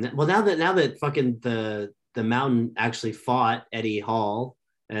ooh, damn. Well, now that fucking the Mountain actually fought Eddie Hall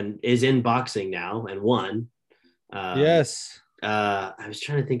and is in boxing now and won. Yes. I was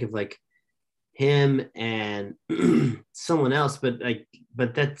trying to think of like him and someone else, but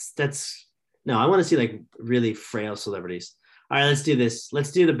that's no. I want to see like really frail celebrities. All right, let's do this.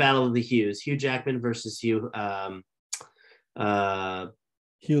 Let's do the Battle of the Hughes. Hugh Jackman versus Hugh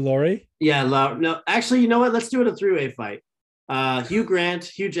Laurie. Yeah, no, actually, you know what? Let's do it a three-way fight. Hugh Grant,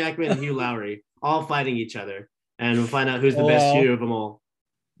 Hugh Jackman, and Hugh Lowry all fighting each other, and we'll find out who's the best Hugh of them all.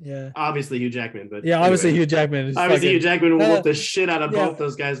 Yeah, obviously Hugh Jackman, but yeah, obviously Hugh Jackman. Hugh Jackman will whoop the shit out of both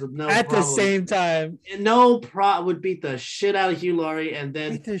those guys with no at problem. the same time. Would beat the shit out of Hugh Laurie, and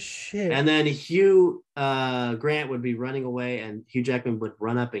then beat the shit. And then Hugh Grant would be running away, and Hugh Jackman would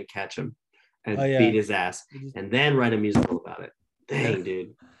run up and catch him and beat his ass, and then write a musical about it. Dang,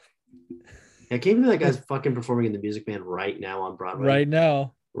 dude. I can't believe that guy's fucking performing in the Music Man right now on Broadway. Right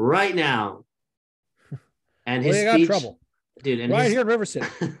now. And his speech, got trouble. Dude, and here in River City.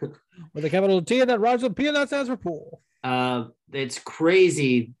 With a capital T and that rhymes with P and that stands for pool. It's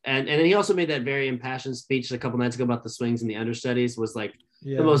crazy. And he also made that very impassioned speech a couple nights ago about the swings and the understudies was like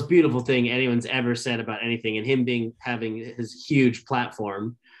the most beautiful thing anyone's ever said about anything. And him having his huge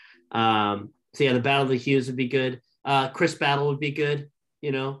platform. So yeah, the Battle of the Hughes would be good. Chris Battle would be good.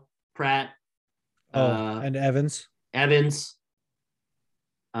 You know, Pratt. And Evans.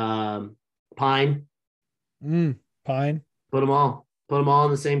 Pine. Pine. Put them all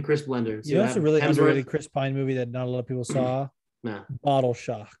in the same Chris blender. You know, it's a really underrated Chris Pine movie that not a lot of people saw. No. Bottle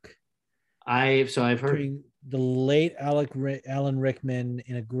Shock. I've heard. The late Alan Rickman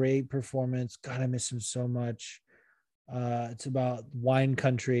in a great performance. God, I miss him so much. It's about wine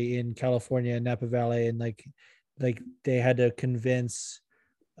country in California, Napa Valley, and like they had to convince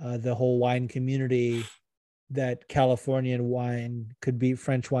the whole wine community that Californian wine could beat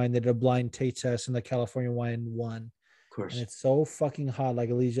French wine. They did a blind taste test, and the California wine won. Of course. And it's so fucking hot. Like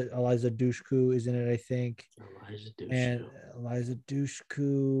Eliza Dushku is in it, I think. Eliza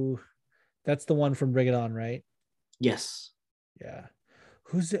Dushku. That's the one from Bring It On, right? Yes. Yeah.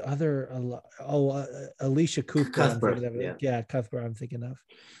 Who's the other? Alicia Cuthbert. Cuthbert. I'm thinking of.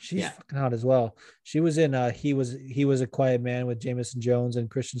 She's fucking hot as well. She was in. He was a Quiet Man with Jameson Jones and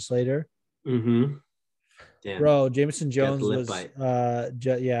Christian Slater. Mm-hmm. Damn. Bro, Jameson Jones was bite.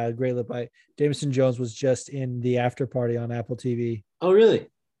 Great lip bite. Jameson Jones was just in The After Party on Apple TV. Oh, really?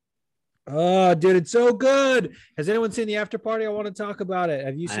 Oh, dude, it's so good. Has anyone seen The After Party? I want to talk about it.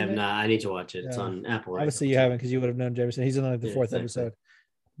 Have you seen it? I have not. I need to watch it. It's on Apple. Right? Obviously, you haven't because you would have known Jameson. He's in like the fourth episode.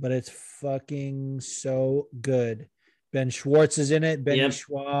 But it's fucking so good. Ben Schwartz is in it. Benny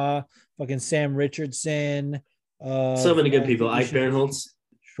Schwa, fucking Sam Richardson. So many good people. Ike Barinholtz.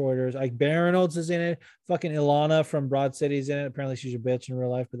 Detroiters. Like Baron Olds is in it. Fucking Ilana from Broad City's in it. Apparently she's a bitch in real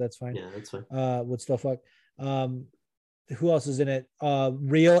life, but that's fine. Yeah, that's fine. Would still fuck. Who else is in it?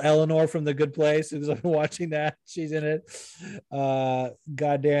 Real Eleanor from The Good Place. Who's watching that? She's in it.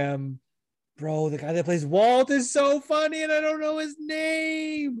 Goddamn, bro, the guy that plays Walt is so funny, and I don't know his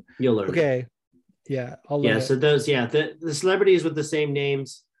name. You'll learn. Okay, yeah, I'll learn. Yeah, so those, the celebrities with the same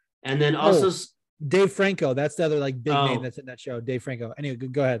names, and then also Dave Franco. That's the other like big Oh. name that's in that show. Dave Franco. Anyway,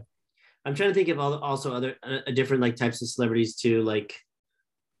 go ahead. I'm trying to think of also other different like types of celebrities too. Like,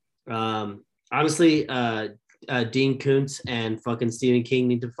 honestly, Dean Koontz and fucking Stephen King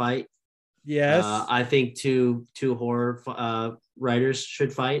need to fight. Yes. I think two horror writers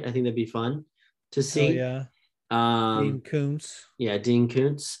should fight. I think that'd be fun to see. yeah. Dean Koontz. Yeah, Dean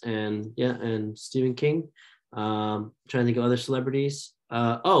Koontz and Stephen King. Trying to think of other celebrities.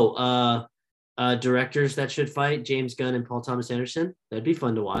 Directors that should fight: James Gunn and Paul Thomas Anderson. That'd be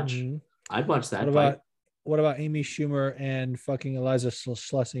fun to watch. Mm-hmm. I'd watch that. What about Amy Schumer and fucking Eliza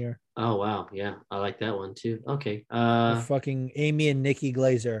Schlesinger? Oh wow, yeah, I like that one too. Okay. Or fucking Amy and Nikki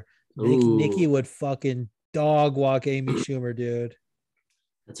Glazer. Ooh. Nikki would fucking dog walk Amy Schumer, dude.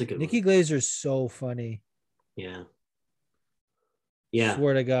 That's a good Nikki one. Glazer's so funny. Yeah. Yeah.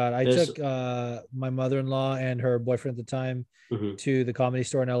 Swear to God. I There's- took my mother-in-law and her boyfriend at the time Mhm. to the Comedy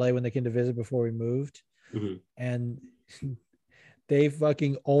Store in LA when they came to visit before we moved. Mhm. And they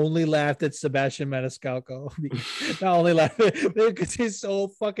fucking only laughed at Sebastian Maniscalco. Not only laughed because he's so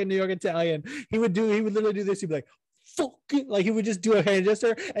fucking New York Italian. He would literally do this. He'd be like, fuck it. Like he would just do a hand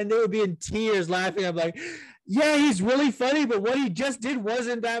gesture and they would be in tears laughing. I'm like, yeah, he's really funny, but what he just did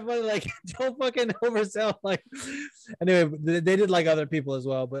wasn't that funny. Like, don't fucking oversell. Like, anyway, they did like other people as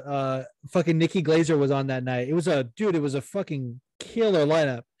well, but fucking Nikki Glazer was on that night. It was a fucking killer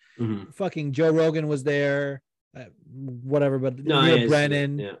lineup. Mhm. Fucking Joe Rogan was there, whatever, but No, Neil yeah,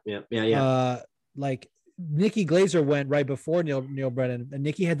 Brennan. Yeah. Like Nikki Glazer went right before Neil Brennan, and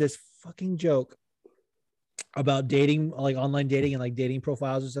Nikki had this fucking joke about dating, like online dating and like dating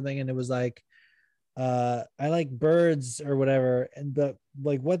profiles or something, and it was like, I like birds or whatever, and but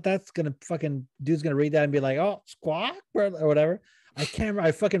like what that's gonna fucking dude's gonna read that and be like, oh, squawk bird or whatever. I can't remember.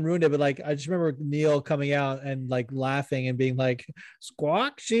 I fucking ruined it, but like I just remember Neil coming out and like laughing and being like,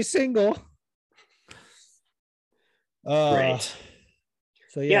 squawk, she's single. Great.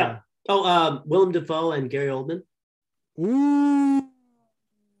 So yeah. Oh, Willem Dafoe and Gary Oldman. Ooh.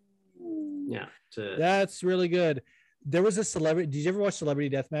 Yeah. That's really good. There was a celebrity. Did you ever watch Celebrity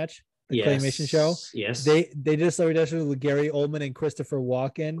Deathmatch? The Yes. claymation show? Yes. They did a celebrity deathmatch with Gary Oldman and Christopher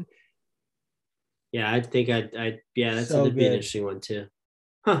Walken. Yeah, I think that's So that'd be an good. interesting one too.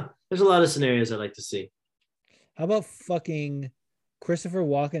 Huh. There's a lot of scenarios I'd like to see. How about fucking Christopher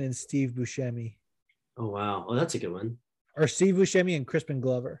Walken and Steve Buscemi? Oh wow. Oh, that's a good one. Or Steve Buscemi and Crispin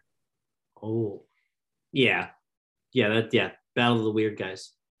Glover? Oh. Yeah. Battle of the Weird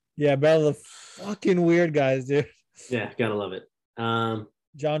Guys. Yeah, Battle of the fucking weird guys, dude. Yeah, gotta love it.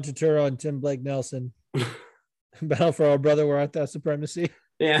 John Turturro and Tim Blake Nelson. Battle for Our Brother, Where Art Thou Supremacy?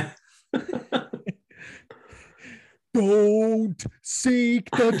 Yeah. Don't seek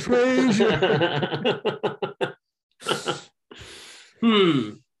the treasure.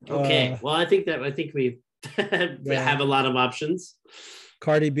 Okay. Well, I think we have a lot of options.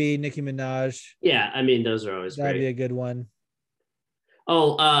 Cardi B, Nicki Minaj. Yeah, I mean those are always That'd great. be a good one.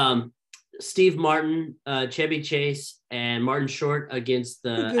 Oh, Steve Martin, Chevy Chase, and Martin Short against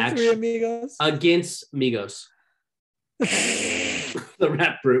The Three Amigos. against Migos, the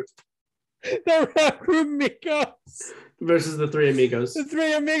rap group The rap group Migos. versus the Three Amigos. The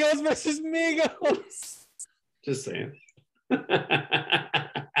Three Amigos versus Migos. Just saying.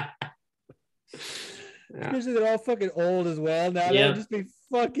 Yeah. Especially they're all fucking old as well. Now Yeah. they'll just be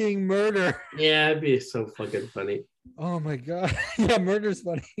fucking murder. Yeah, it'd be so fucking funny. Oh my god. Yeah, murder's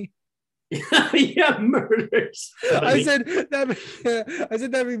funny. Yeah, murders. I said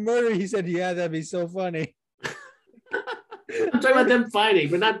that'd be murder. He said, yeah, that'd be so funny. I'm talking about them fighting,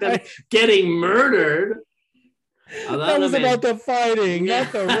 but not them getting murdered. That was about the fighting,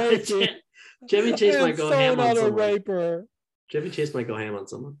 not the raping. Chevy Chase might go ham on a someone. raper. Chevy Chase might go ham on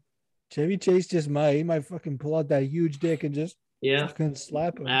someone. Chevy Chase just might. He might fucking pull out that huge dick and just Yeah, fucking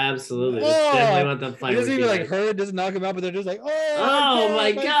slap him. absolutely. Oh! That's definitely what the fight It would doesn't be even like like. hurt. It doesn't knock him out, but they're just like, Oh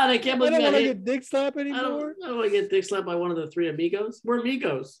my god, I can't I believe don't I want to hit. get dick slap I anymore. don't want to get dick slapped by one of the Three Amigos. We're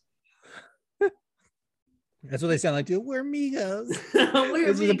amigos. That's what they sound like too. We're Migos. We're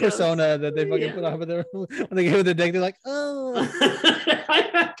This is a amigos. persona that they fucking Yeah. put on with their when they get with their dick. They're like, oh.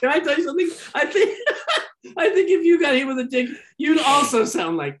 Can I tell you something? I think if you got hit with a dick, you'd also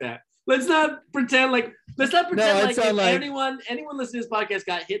sound like that. Let's not pretend like Let's not pretend No, it like if sound like- anyone listening to this podcast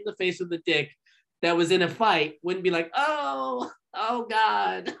got hit in the face with a dick that was in a fight, wouldn't be like, oh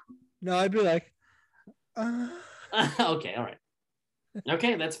God. No, I'd be like, Okay, all right.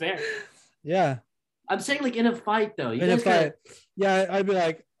 Okay, that's fair. yeah. I'm saying like in a fight though. You In a guys gotta- fight, yeah, I'd be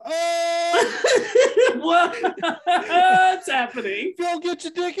like, oh, What's happening? Phil, get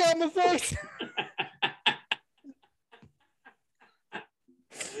your dick out of my face.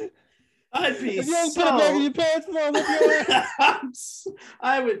 I'd be If you don't put it back in your pants, Phil, I'll whip your ass.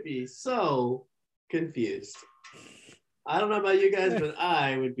 I would be so confused. I don't know about you guys, but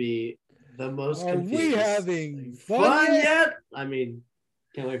I would be the most Are confused. we having fun yet? yet? I mean,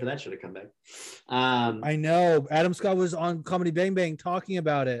 can't wait for that show to come back. I know. Adam Scott was on Comedy Bang Bang talking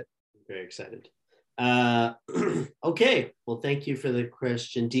about it. Very excited. Okay. Well, thank you for the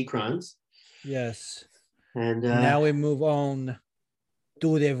question, Decrons. Yes. And Now we move on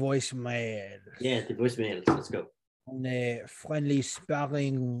to the voicemail. yeah, the voicemail. Let's go. On the friendly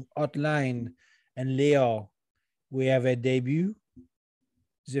sparring hotline. And Leo, we have a debut.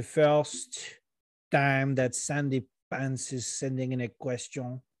 The first time that Sandy Pants is sending in a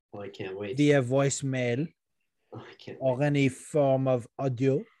question Oh, I can't wait. via voicemail Oh, I can't wait. or any form of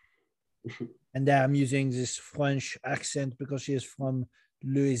audio. And I'm using this French accent because she is from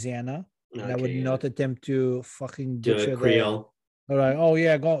Louisiana. And I would Okay, not attempt to fucking do butcher it Creole. All right. Oh,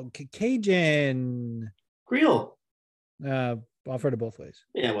 yeah. Go Cajun. Creole. I've heard it both ways.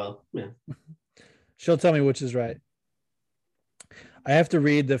 Yeah, well, yeah. She'll tell me which is right. I have to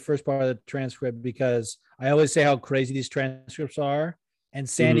read the first part of the transcript because I always say how crazy these transcripts are. And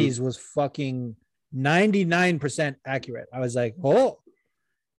Sandy's was fucking 99% accurate. I was like, oh,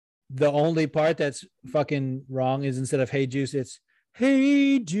 the only part that's fucking wrong is instead of hey Juice, it's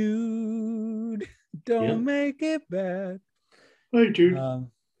hey Jude, don't Yeah. make it bad. Hi, dude.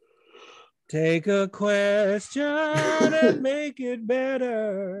 Take a question and make it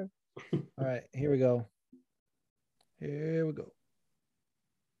better. All right, here we go. Here we go.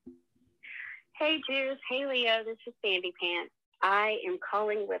 Hey, Juice. Hey, Leo. This is Sandy Pants. I am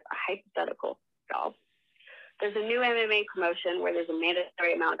calling with a hypothetical, y'all. There's a new MMA promotion where there's a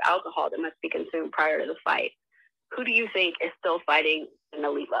mandatory amount of alcohol that must be consumed prior to the fight. Who do you think is still fighting at an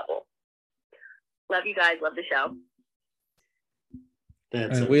elite level? Love you guys. Love the show.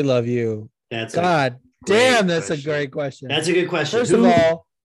 That's And a, we love you. that's God great damn, that's question. a great question. That's a good question. First of all,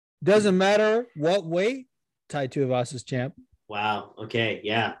 doesn't matter what weight, Tai Tuivasa champ. Wow. Okay.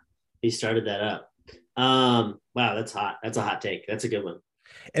 Yeah. He started that up. Wow. That's hot. That's a hot take. That's a good one.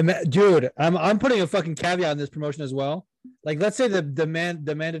 And dude, I'm putting a fucking caveat in this promotion as well. Like, let's say the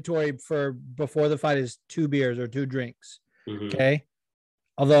mandatory for before the fight is 2 beers or 2 drinks. Mhm. Okay.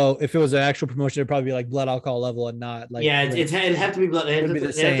 Although if it was an actual promotion, it'd probably be like blood alcohol level and not like Yeah, it'd have to be blood. They have, It'd to, be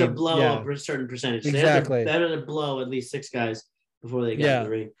the they have to same, blow yeah. a certain percentage. Exactly. They have to blow at least 6 guys before they get Yeah. in the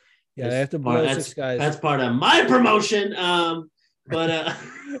ring. yeah, they have to blow 6 guys. That's part of my promotion. But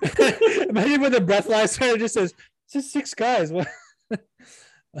Imagine when the breathalyzer just says it's just 6 guys. What?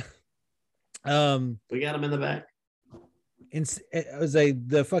 we got them in the back. It was like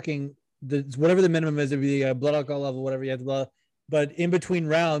the whatever the minimum is, it'd be a blood alcohol level, whatever you have to blow. But in between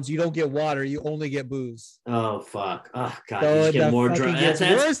rounds, you don't get water, you only get booze. Oh fuck! Oh god, So you just the get more fucking drunk. gets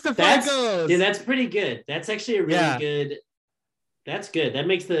worse the fight goes. Dude, that's pretty good. That's actually a really Yeah. good. That's good. That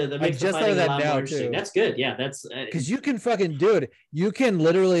makes the I just thought fighting of a that lot now, more interesting. too. That's good. Yeah, that's Because you can fucking do it. You can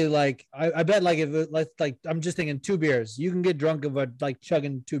literally like I bet like if it, like I'm just thinking 2 beers, you can get drunk of like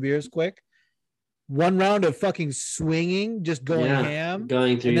chugging 2 beers quick. 1 round of fucking swinging, just going Yeah, ham,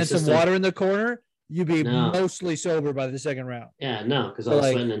 going through and your then some system. water in the corner. You'd be No. mostly sober by the second round. Yeah, no, because So, all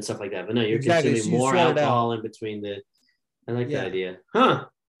like- sweating and stuff like that. But no, you're Exactly, consuming so you more sweat it out. alcohol in between the. I like Yeah. the idea. Huh.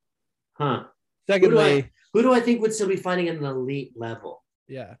 Secondly, Who do I think would still be fighting at an elite level?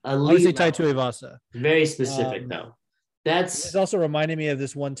 yeah, Elite obviously Tai level. Tuivasa. Very specific Um, though. That's It's also reminded me of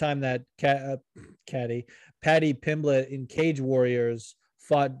this one time that Patty Pimblett in Cage Warriors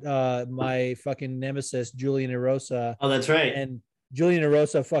fought my fucking nemesis Julian Erosa, oh, that's right. and Julian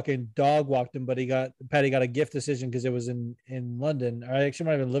Erosa fucking dog walked him, but Patty got a gift decision because it was in London. Or actually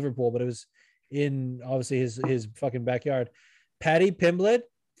might have been Liverpool, but it was in obviously his fucking backyard. Patty Pimblett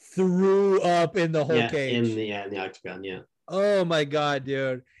threw up in the whole yeah, cage. in the octagon. Yeah. Oh my god,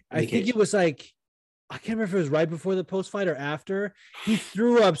 dude! I the think cage. it was like I can't remember if it was right before the post fight or after. He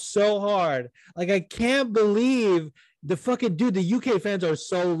threw up so hard. Like I can't believe the fucking dude. The UK fans are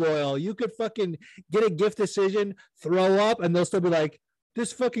so loyal. You could fucking get a gift decision, throw up, and they'll still be like,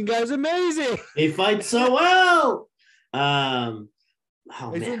 "This fucking guy's amazing." He fights so well. Oh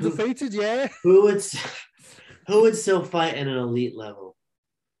He's man, undefeated, yeah. who would still fight at an elite level?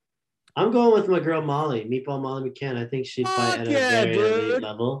 I'm going with my girl Molly, Meatball Molly McCann. I think she'd fight at a very elite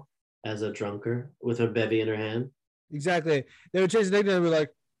level as a drunker with her bevy in her hand. Exactly. They would change the nickname and be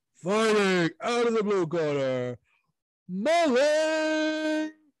like, fighting out of the blue corner,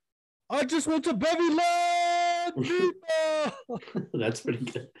 Molly. I just went to bevy land. Meatball. That's pretty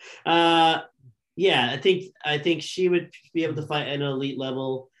good. Yeah, I think she would be able to fight at an elite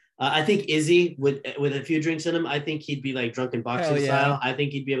level. I think Izzy with a few drinks in him, I think he'd be like drunken boxing style. I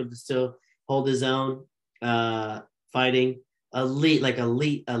think he'd be able to still hold his own, fighting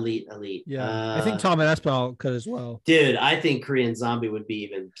elite. Yeah, I think Tom Aspinall could as well. Dude, I think Korean Zombie would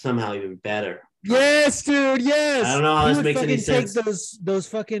be somehow even better. Yes, dude. Yes. I don't know how this makes any sense. Take those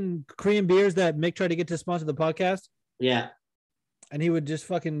fucking Korean beers that Mick tried to get to sponsor the podcast. Yeah. And he would just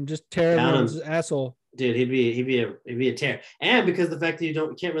tear everyone's asshole. Dude, he'd be a tear. And because the fact that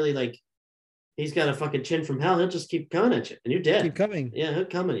you can't really like, he's got a fucking chin from hell. He'll just keep coming at you, and you're dead. Keep coming. Yeah, he'll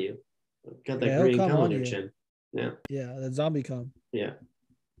come at you. Got that green cum on your chin. Yeah. Yeah, that zombie cum. Yeah.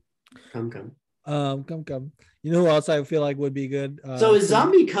 Come. Come. You know who else I feel like would be good? So is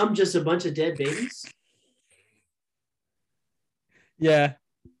zombie cum just a bunch of dead babies? Yeah.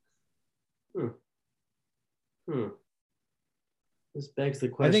 This begs the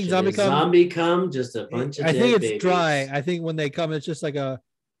question. I think zombie cum just a bunch of dead babies? I think it's dry. I think when they come, it's just like a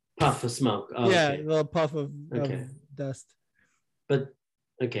puff of smoke. Oh, yeah, okay. A little puff of dust. But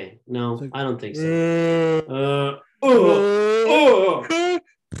okay, no, like, I don't think so.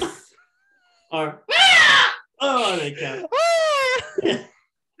 They count.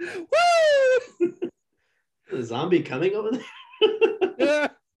 The zombie coming over there. Yeah.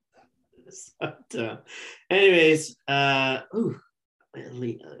 So, anyways, who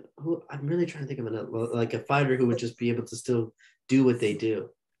I'm really trying to think of a fighter who would just be able to still do what they do.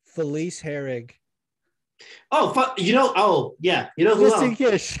 Felice Herrig. Oh, you know who else?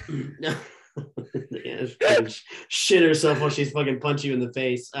 Kish. Yeah, shit herself while she's fucking punch you in the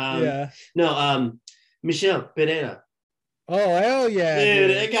face. Michelle Pereira. Oh hell yeah, dude,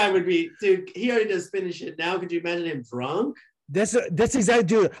 that guy would be. Dude, he already does spinning shit. Now, could you imagine him drunk? That's exactly,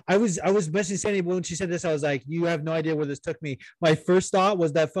 dude. I was messaging Sandy when she said this. I was like, you have no idea where this took me. My first thought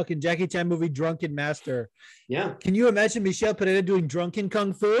was that fucking Jackie Chan movie, Drunken Master. Yeah. Can you imagine Michelle Pereira doing drunken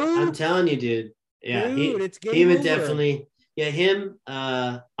kung fu? I'm telling you, dude. Yeah, dude, he would definitely. Yeah, him.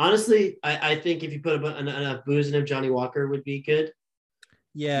 Honestly, I think if you put enough booze in him, Johnny Walker would be good.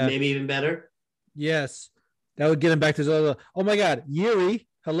 Yeah. Maybe even better. Yes. That would get him back to his other. Oh my God, Yuri.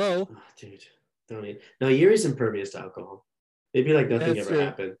 Hello. Oh, dude, don't eat. No, Yuri's impervious to alcohol. It'd be like nothing ever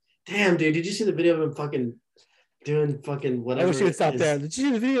happened. Damn, dude, did you see the video of him fucking doing fucking whatever? I wish he would stop there. Did you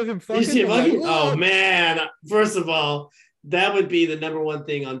see the video of him fucking? Did you see fucking? Oh man! First of all, that would be the number one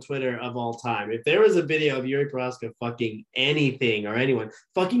thing on Twitter of all time. If there was a video of Yuri Prohaska fucking anything or anyone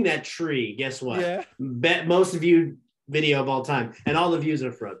fucking that tree, guess what? Yeah. Most viewed video of all time, and all the views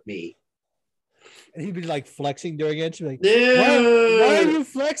are from me. And he'd be like flexing during it. She'd be like, dude, why are you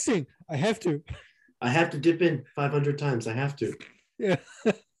flexing? I have to. I have to dip in 500 times. I have to. Yeah.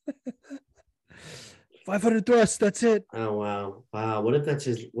 500 thrusts. That's it. Oh wow. What if that's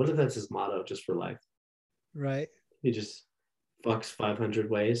his motto just for life? Right. He just fucks 500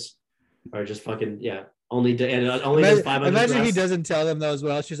 ways, or just fucking only does 500. Imagine thrusts. he doesn't tell them though as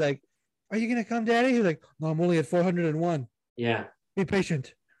well. She's like, "Are you gonna come, Daddy?" He's like, "No, I'm only at 401." Yeah. Be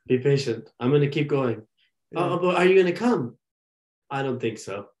patient. Be patient. I'm gonna keep going. Yeah. Oh, but are you gonna come? I don't think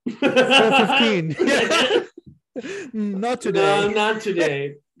so. 4:15. Not today. No, not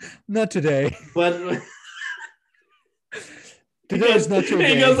today. Not today. But today's not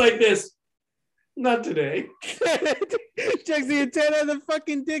today. He goes like this. Not today. Checks the antenna of the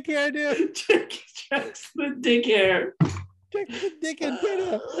fucking dick hair, dude. Checks the dick hair. Check the dick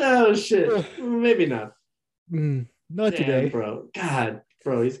antenna. Oh shit. Maybe not. Not today, bro. God,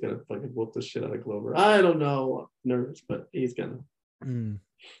 bro, he's gonna fucking whoop the shit out of Glover. I don't know, I'm nervous, but he's gonna.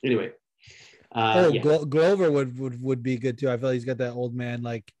 Anyway. Glover would be good too. I feel like he's got that old man.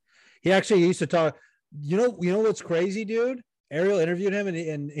 Like, he actually used to talk. You know what's crazy, dude? Ariel interviewed him,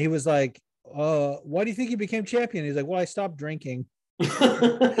 and he was like, "Why do you think you became champion?" He's like, "Well, I stopped drinking."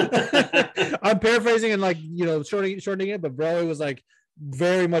 I'm paraphrasing and shortening it, but bro, it was like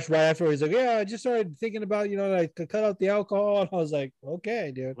very much right after. He's like, "Yeah, I just started thinking about I could cut out the alcohol," and I was like,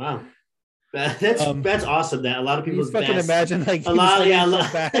 "Okay, dude." Wow. That's awesome. That a lot of people's fucking best. Imagine like a lot of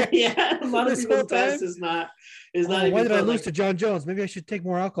people's best is not. Why did I lose to John Jones? Maybe I should take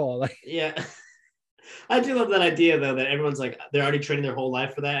more alcohol. Like, yeah, I do love that idea though. That everyone's like they're already training their whole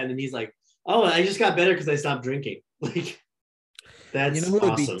life for that, and then he's like, "Oh, I just got better because I stopped drinking." Like, that's who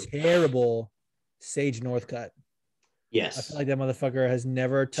awesome. would be terrible? Sage Northcutt. Yes. I feel like that motherfucker has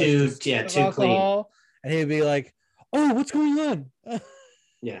never touched Too alcohol, and he'd be like, "Oh, what's going on?"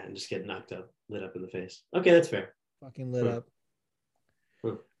 Yeah, and just get lit up in the face. Okay, that's fair. Fucking lit up.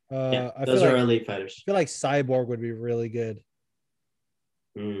 Yeah, I those feel are like, elite fighters. I feel like Cyborg would be really good.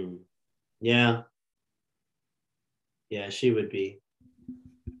 Yeah. Yeah, she would be.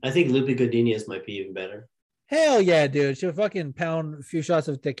 I think Lupe Godinez might be even better. Hell yeah, dude. She'll fucking pound a few shots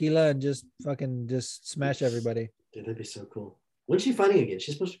of tequila and just smash everybody. Dude, that'd be so cool. When's she fighting again?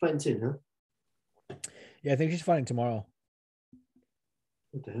 She's supposed to be fighting soon, huh? Yeah, I think she's fighting tomorrow.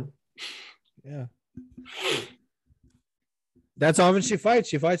 What the hell? Yeah. That's how often she fights.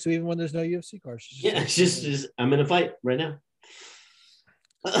 She fights even when there's no UFC cards. It's just I'm gonna fight right now.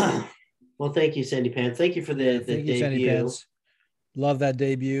 Well, thank you, Sandy Pants. Thank you for the debut. Sandy Pants. Love that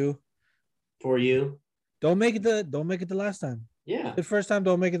debut. For you. Don't make it the last time. Yeah. The first time,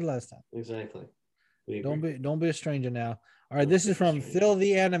 don't make it the last time. Exactly. Don't be a stranger now. All right, this is from Phil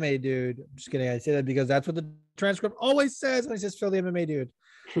the Anime Dude. I'm just kidding. I say that because that's what the transcript always says when it says Phil the MMA Dude.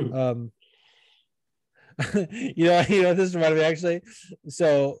 This reminded me actually.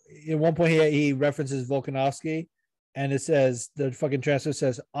 So at one point he references Volkanovski, and it says the fucking transcript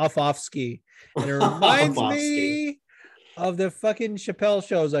says off ski, and it reminds me of the fucking Chappelle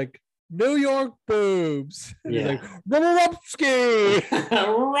shows like New York boobs. And he's like Rumpski.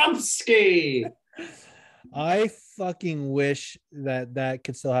 Rumpski. I fucking wish that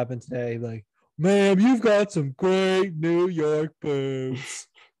could still happen today. Like, ma'am, you've got some great New York boobs.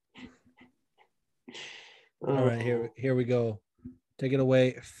 All right, here we go. Take it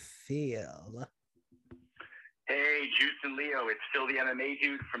away, Phil. Hey, Juice and Leo, it's Phil the MMA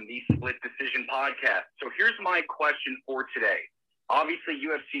Dude from the Split Decision Podcast. So here's my question for today. Obviously,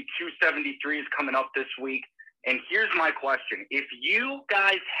 UFC 273 is coming up this week, and here's my question. If you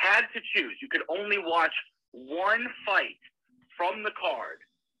guys had to choose, you could only watch one fight from the card,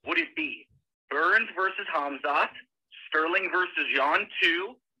 would it be Burns versus Hamzat, Sterling versus Jan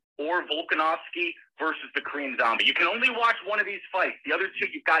 2, or Volkanovski versus the Korean Zombie? You can only watch one of these fights. The other two,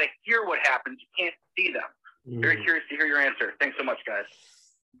 you've got to hear what happens. You can't see them. Very curious to hear your answer. Thanks so much, guys.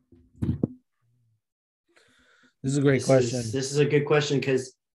 This is a great question. This is a good question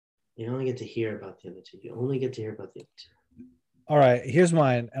because you only get to hear about the other two. You only get to hear about the other two. All right, here's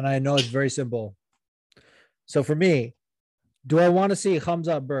mine, and I know it's very simple. So for me, do I want to see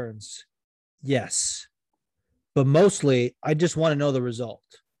Hamzat Burns? Yes. But mostly, I just want to know the result.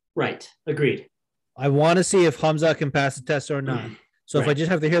 Right. Agreed. I want to see if Hamzat can pass the test or not. So if I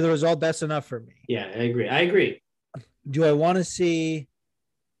just have to hear the result, that's enough for me. Yeah, I agree. Do I want to see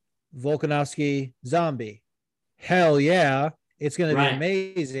Volkanovski Zombie? Hell yeah. It's going to be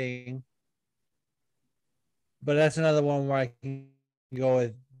amazing. But that's another one where I can go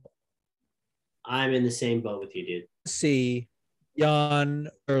with. I'm in the same boat with you, dude. See Jan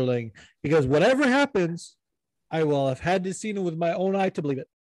Erling, because whatever happens, I will have had to see it with my own eye to believe it.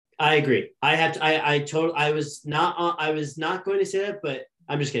 I agree. I was not going to say that, but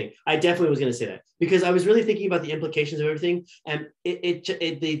I'm just kidding. I definitely was going to say that because I was really thinking about the implications of everything, and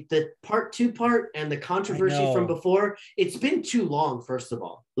the part and the controversy from before. It's been too long. First of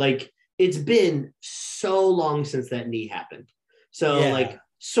all, like it's been so long since that knee happened. So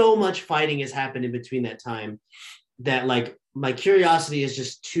so much fighting has happened in between that time that like my curiosity is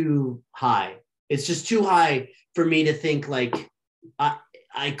just too high. It's just too high for me to think like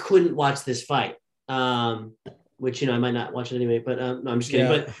I couldn't watch this fight. Which I might not watch it anyway, but no, I'm just kidding.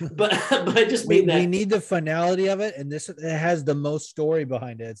 Yeah. But I just mean that we need the finality of it, and it has the most story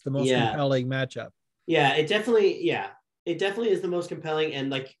behind it. It's the most compelling matchup. Yeah, it definitely is the most compelling, and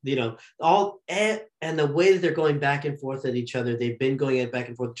like and the way that they're going back and forth at each other. They've been going back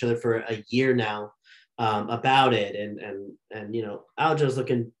and forth at each other for a year now about it, and Aljo's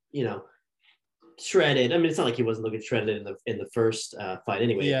looking shredded. I mean, it's not like he wasn't looking shredded in the first fight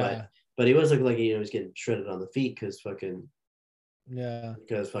anyway, but he was looking like he was getting shredded on the feet because fucking Jan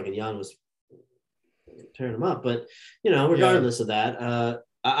was tearing him up. But regardless of that,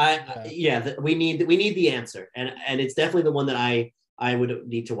 we need the answer, and it's definitely the one that I would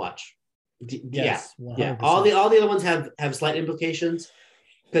need to watch. Yes, yeah. All the other ones have slight implications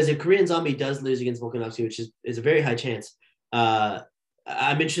because if Korean Zombie does lose against Volkanovski, which is a very high chance, I'm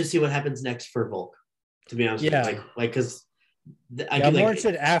interested to see what happens next for Volk. To be honest, with you. Because I'm more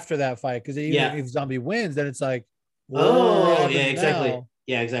interested after that fight because if Zombie wins, then it's like, exactly. Now?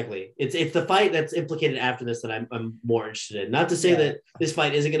 Yeah, exactly. It's the fight that's implicated after this that I'm more interested in. Not to say that this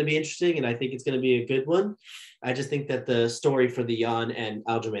fight isn't going to be interesting, and I think it's going to be a good one. I just think that the story for the Jan and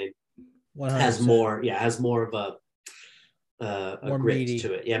Aljamain has more of More grit meaty.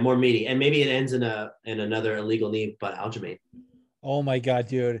 to it. Yeah, more meaty, and maybe it ends in another illegal knee, but Aljamain. Oh my god,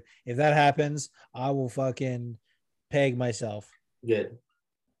 dude! If that happens, I will fucking peg myself. Good.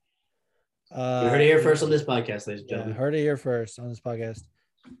 You heard it here first on this podcast, ladies and gentlemen. Heard it here first on this podcast.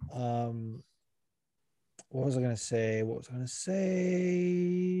 What was I gonna say?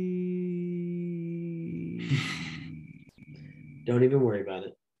 Don't even worry about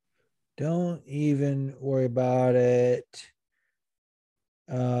it. Don't even worry about it.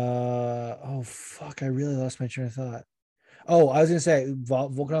 Oh fuck! I really lost my train of thought. Oh, I was gonna say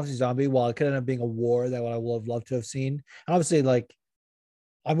Volkanovski Zombie. While it could end up being a war that I would have loved to have seen, and obviously, like,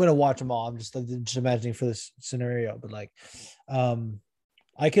 I'm gonna watch them all. I'm just imagining for this scenario, but like,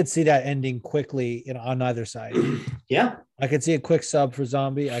 I could see that ending quickly on either side. Yeah, I could see a quick sub for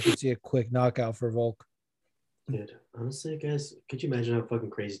Zombie. I could see a quick knockout for Volk. Dude, honestly, guys, could you imagine how fucking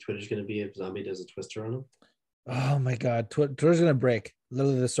crazy Twitter's gonna be if Zombie does a twister on him? Oh my god, Twitter's gonna break.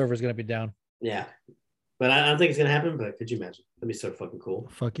 Literally, the server's gonna be down. Yeah, but I don't think it's gonna happen. But could you imagine? That'd be so fucking cool.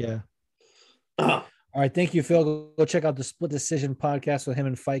 Fuck yeah. Oh. All right, thank you, Phil. Go check out the Split Decision podcast with him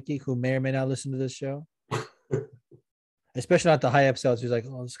and Fight Geek, who may or may not listen to this show. Especially not the high episodes. He's like,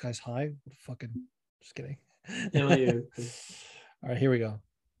 "Oh, this guy's high." Fucking, just kidding. Hell yeah. All right, here we go.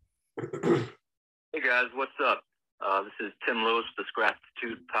 Hey guys, what's up? This is Tim Lewis with the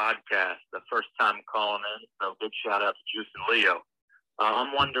Scratitude Podcast. The first time calling in, so big shout out to Juice and Leo.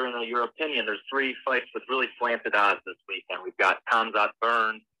 I'm wondering your opinion. There's 3 fights with really slanted odds this weekend. We've got Khamzat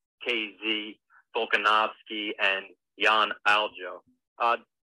Burns, KZ, Volkanovski, and Jan Aljo.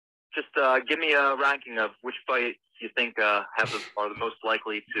 Just give me a ranking of which fights you think are the most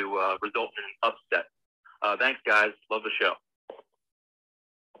likely to result in an upset. Thanks, guys. Love the show.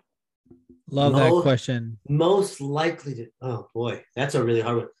 Love that question. Most likely to. Oh boy, that's a really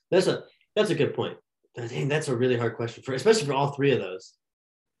hard one. That's a good point. Dang, that's a really hard question especially for all 3 of those.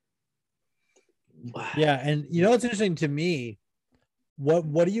 Yeah, and you know what's interesting to me?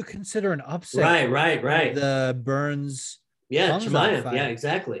 What do you consider an upset? Right. The Burns. Yeah, Chimaev. Yeah,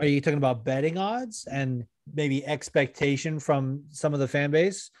 exactly. Are you talking about betting odds and maybe expectation from some of the fan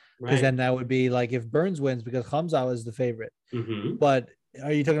base? Because then that would be like if Burns wins because Khamzat was the favorite. Mm-hmm. But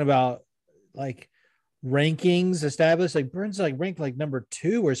are you talking about like rankings established? Like Burns like ranked like number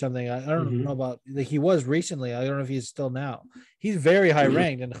 2 or something. I don't know about, like, he was recently. I don't know if he's still now. He's very high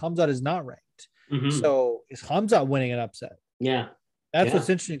ranked, and Khamzat is not ranked. So is Khamzat winning an upset? Yeah, that's what's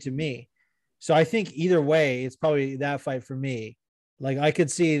interesting to me. So I think either way, it's probably that fight for me. Like I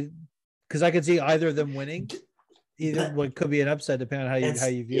could see either of them winning. Either what could be an upset depending on how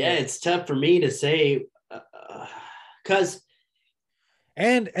you view it. Yeah, it's tough for me to say because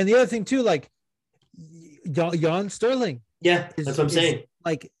and the other thing too, like Jan Sterling. Yeah, that's what I'm saying.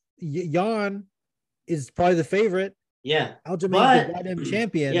 Like Jan is probably the favorite. Yeah, Aljamain's the goddamn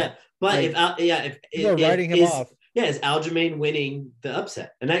champion. Yeah, but if you're writing him off. Yeah, is Aljamain winning the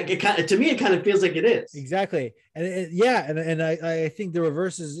upset? And to me, it kind of feels like it is. Exactly. And I think the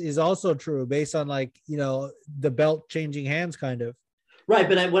reverse is also true based on, like, you know, the belt changing hands kind of. Right.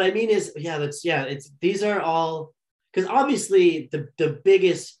 But what I mean is, these are all, because obviously the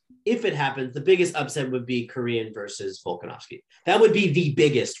biggest, if it happens, the biggest upset would be Korean versus Volkanovski. That would be the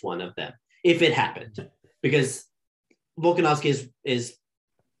biggest one of them if it happened, because Volkanovski is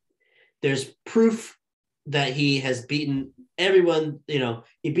there's proof that he has beaten everyone. You know,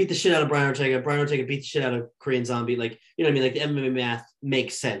 he beat the shit out of Brian Ortega. Brian Ortega beat the shit out of Korean Zombie. Like, you know what I mean? Like, the MMA math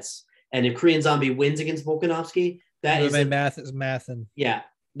makes sense. And if Korean Zombie wins against Volkanovski, that is math. And yeah,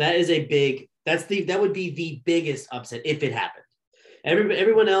 that is a big, that would be the biggest upset if it happened.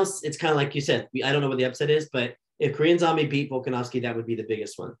 Everyone else, it's kind of like you said, I don't know what the upset is, but if Korean Zombie beat Volkanovski, that would be the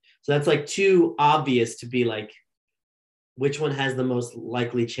biggest one. So that's like too obvious to be like, which one has the most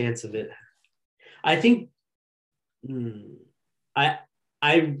likely chance of it? I think, I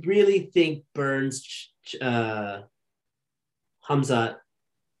really think Burns, Khamzat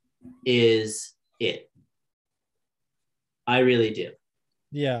is it. I really do.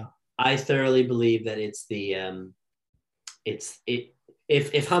 Yeah. I thoroughly believe that it's the, if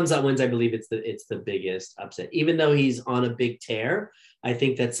Khamzat wins, I believe it's the biggest upset. Even though he's on a big tear, I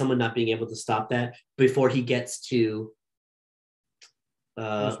think that someone not being able to stop that before he gets to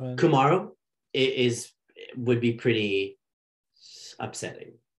Kamaru would be pretty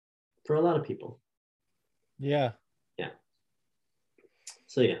upsetting for a lot of people. Yeah. Yeah.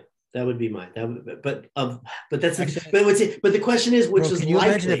 So yeah, that would be mine. But that's actually, but the question is, which is can you likely?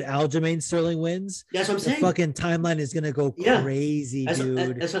 imagine if Aljamain Sterling wins? That's what I'm saying. The fucking timeline is gonna go crazy, dude.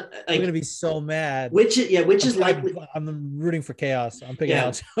 We're gonna be so mad. Which is likely. I'm rooting for chaos. I'm picking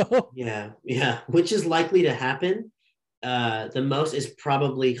Aljo. Yeah. Which is likely to happen the most is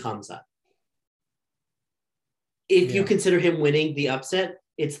probably Hamza. If you consider him winning the upset,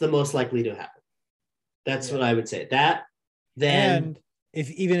 it's the most likely to happen. That's what I would say. That then, and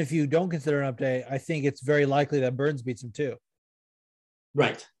even if you don't consider an update, I think it's very likely that Burns beats him too.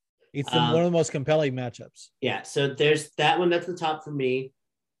 Right. It's one of the most compelling matchups. Yeah. So there's that one. That's the top for me.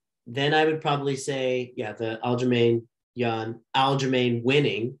 Then I would probably say, the Aljamain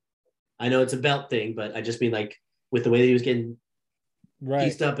winning. I know it's a belt thing, but I just mean like with the way that he was getting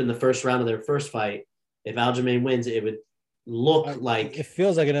pieced up in the first round of their first fight. If Aljamain wins, it would look like it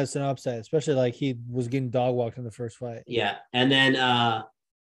feels like an instant upset, especially like he was getting dog walked in the first fight. Yeah, and then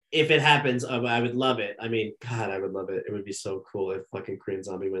if it happens, I would love it. I mean, God, I would love it. It would be so cool if fucking Korean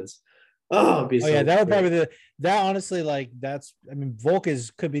Zombie wins. Oh, it'd be so yeah, that would great. probably that honestly Volk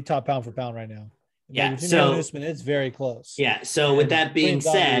could be top pound for pound right now. Yeah, so Usman, it's very close. Yeah, so with that being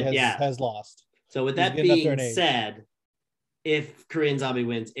said, has lost. So with that being said, if Korean Zombie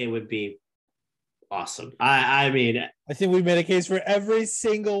wins, it would be awesome. I mean, I think we made a case for every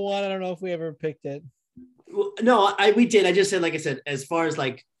single one. I don't know if we ever picked it. No, we did. I just said, like I said, as far as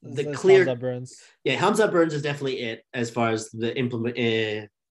like the clear Hamza Burns. Yeah, Hamza Burns is definitely it as far as the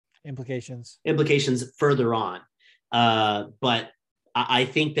implications further on. But I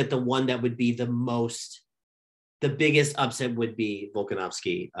think that the one that would be the biggest upset would be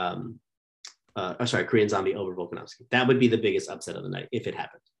Volkanovski. Korean Zombie over Volkanovski. That would be the biggest upset of the night if it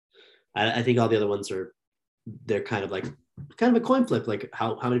happened. I think all the other ones they're kind of a coin flip, like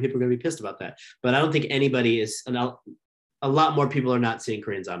how many people are going to be pissed about that. But I don't think anybody is, a lot more people are not seeing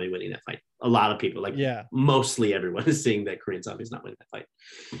Korean Zombie winning that fight. A lot of people, mostly everyone is seeing that Korean Zombie is not winning that fight.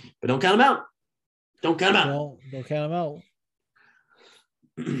 But don't count them out. Don't count them out. Don't count them out.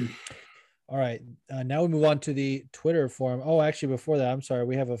 All right. Now we move on to the Twitter forum. Oh, actually, before that, I'm sorry.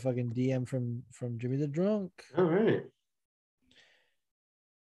 We have a fucking DM from Jimmy the Drunk. All right.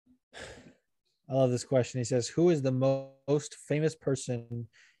 I love this question. He says, who is the most famous person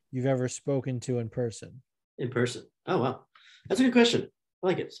you've ever spoken to in person? In person. Oh, wow. That's a good question. I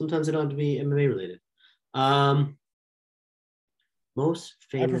like it. Sometimes it don't have to be MMA related. Most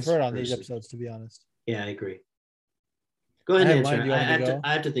famous I prefer it on these episodes, to be honest. Yeah, I agree. Go ahead and answer.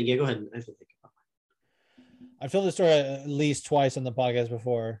 I have to think. Yeah, go ahead. I have to think about it. I've told this story at least twice on the podcast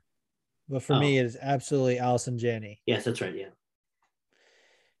before, but for me, it is absolutely Allison Janney. Yes, that's right. Yeah.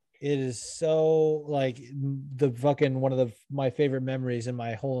 It is so like the fucking one of my favorite memories in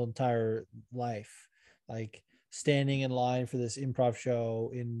my whole entire life. Like standing in line for this improv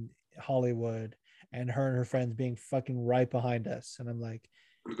show in Hollywood and her friends being fucking right behind us. And I'm like,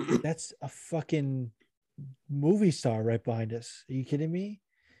 that's a fucking movie star right behind us. Are you kidding me?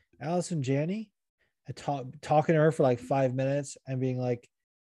 Allison Janney? Talking to her for like 5 minutes and being like,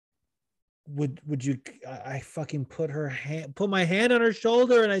 would you, I fucking put my hand on her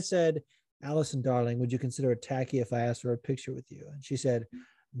shoulder and I said, Allison, darling, would you consider it tacky if I asked for a picture with you? And she said,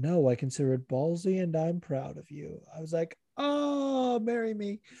 no, I consider it ballsy and I'm proud of you. I was like, oh, marry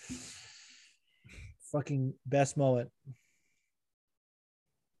me. Fucking best moment.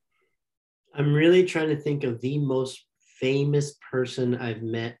 I'm really trying to think of the most famous person I've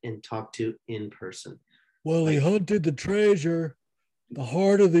met and talked to in person. Well, he hunted the treasure, the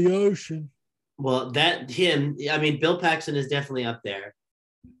heart of the ocean. Well, Bill Paxton is definitely up there,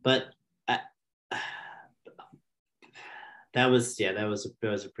 but that was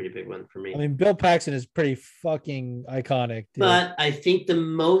a pretty big one for me. I mean, Bill Paxton is pretty fucking iconic, dude. But I think the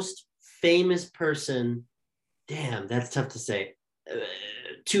most famous person, damn, that's tough to say.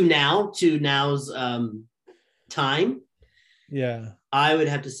 To now's time, yeah, I would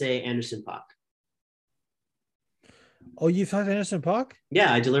have to say Anderson .Paak. Oh, you've talked to Anderson .Paak?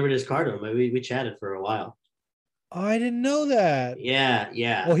 Yeah, I delivered his car to him. We chatted for a while. Oh, I didn't know that.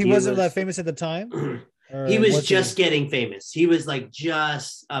 Yeah. Well, he wasn't that famous at the time? He was just getting famous. He was like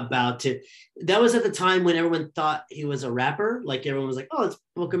just about to. That was at the time when everyone thought he was a rapper. Like everyone was like, oh, let's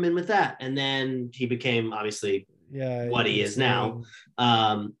book him in with that. And then he became obviously what he is now.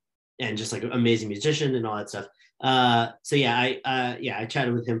 And just like an amazing musician and all that stuff. So yeah, I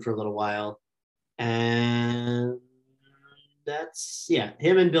chatted with him for a little while. And that's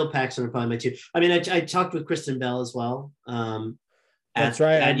him and Bill Paxton are probably my two. I mean, I talked with Kristen Bell as well. That's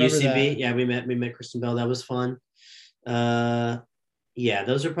right. At UCB. That. Yeah, we met Kristen Bell. That was fun. Yeah,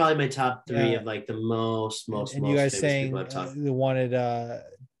 those are probably my top three of like the most. And you guys saying they wanted to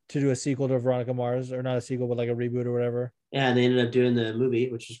do a sequel to Veronica Mars, or not a sequel, but like a reboot or whatever. Yeah, and they ended up doing the movie,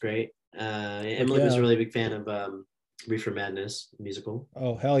 which was great. Emily was a really big fan of Reefer Madness musical.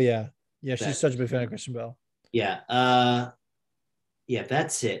 Oh hell yeah, yeah, she's such a big fan of Kristen Bell. Yeah, yeah,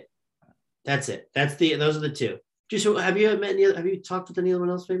 that's it. Those are the two. Just have you met Neil? Have you talked with anyone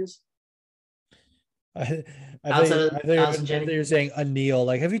else famous? I Outside of thought Alice and you Jenny? were saying a Neil.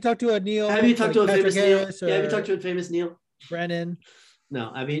 Like, have you talked to a Neil? Have you talked like to a Patrick famous Neil? Harris Yeah, have you or talked to a famous Neil? Brennan?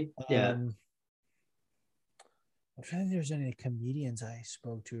 No, I mean, yeah. I'm trying to think if there's any comedians I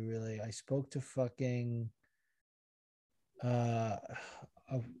spoke to really. I spoke to fucking I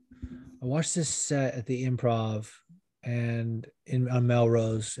watched this set at the Improv and on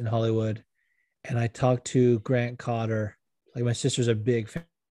Melrose in Hollywood, and I talked to Grant Cotter. Like, my sister's a big fan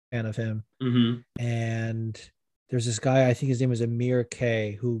of him. Mm-hmm. And there's this guy, I think his name was Amir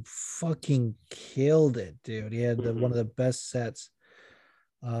K, who fucking killed it, dude. He had one of the best sets.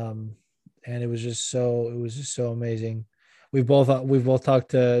 And it was just so amazing. We've both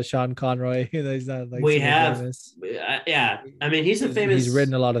talked to Sean Conroy. He's not like we have famous. Yeah, I mean, he's famous. He's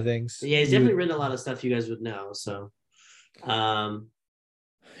written a lot of things. Yeah, he's definitely written a lot of stuff you guys would know. So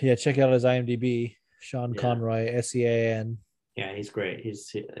yeah, check out his IMDb. Sean Conroy, SEAN. Yeah, he's great. He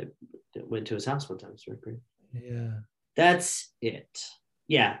went to his house one time. It's very great. Yeah, that's it.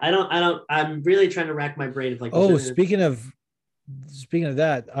 Yeah, I'm really trying to rack my brain. Like, speaking of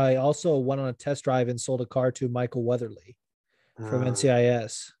that, I also went on a test drive and sold a car to Michael Weatherly from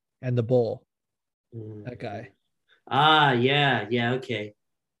NCIS and the Bull. That guy. Yeah, okay.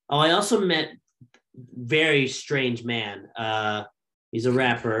 Oh, I also met Very Strange Man. He's a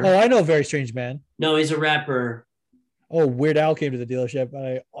rapper. Oh, I know Very Strange Man. No, he's a rapper. Oh, Weird Al came to the dealership.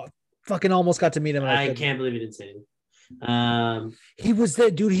 I fucking almost got to meet him. I can't believe he didn't say anything. He was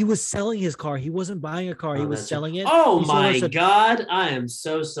that dude. He was selling his car. He wasn't buying a car. He was selling it. Oh my God. I am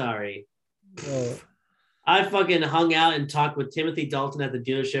so sorry. Oh. I fucking hung out and talked with Timothy Dalton at the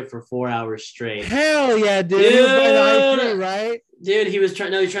dealership for 4 hours straight. Hell yeah, dude. He was buying the i3, right? Dude, he was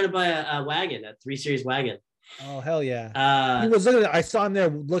trying to buy a wagon, a 3 Series wagon. Oh, hell yeah. He was looking at, I saw him there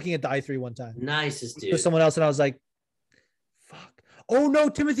looking at the i3 one time. Nicest dude. For someone else, and I was like, fuck. Oh no,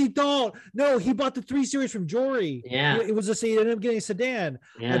 Timothy Dalton. No, he bought the 3 Series from Jory. Yeah. It was he ended up getting a sedan.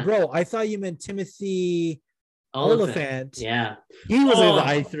 Yeah. Bro, I thought you meant Timothy Oliphant. Yeah. He was in the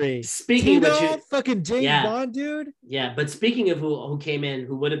i3. Speaking of fucking James Bond, dude. Yeah, but speaking of who came in,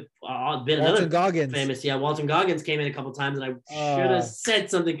 who would have been Walton another Goggins. famous. Yeah, Walton Goggins came in a couple times, and I should have said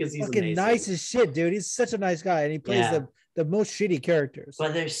something because he's fucking amazing. Nice as shit, dude. He's such a nice guy, and he plays the most shitty characters.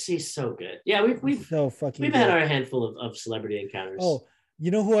 But he's so good. Yeah, we've we've had our handful of celebrity encounters. Oh,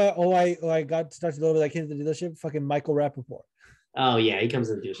 you know who I got to talk to a little bit like him at the dealership? Fucking Michael Rappaport. Oh yeah, he comes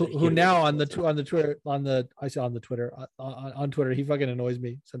in the dealership. Who now on Twitter on Twitter, he fucking annoys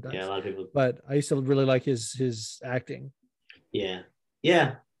me sometimes. Yeah, a lot of people. But I used to really like his acting. Yeah.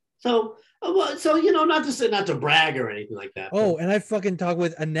 So not to brag or anything like that. Oh, and I fucking talked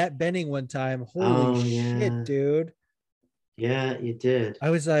with Annette Bening one time. Holy shit, dude. Yeah, you did. I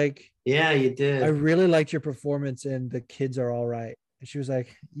was like, yeah, you did. I really liked your performance in The Kids Are All Right. And she was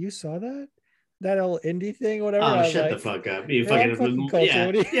like, you saw that old indie thing, whatever. Oh, shut the fuck up! You fucking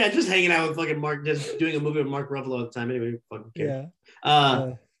yeah, just hanging out with fucking Mark, just doing a movie with Mark Ruffalo at the time. Anyway, fucking care.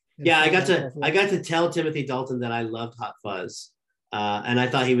 I got to tell Timothy Dalton that I loved Hot Fuzz, and I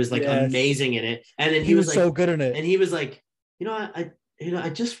thought he was like amazing in it. And then he was like, so good in it. And he was like, I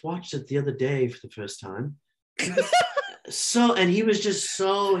just watched it the other day for the first time. And he was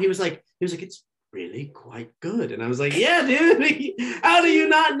like, it's really quite good. And I was like, yeah, dude, how do you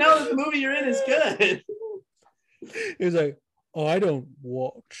not know that the movie you're in is good? He was like, oh, I don't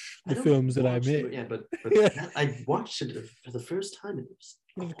watch the films that I make. But I watched it for the first time.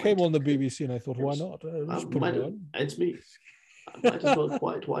 It came on the BBC and I thought, why not? It's me. I might as well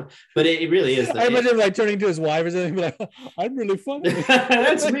quite watch. But it really is. I imagine like turning to his wife or something, like, I'm really funny.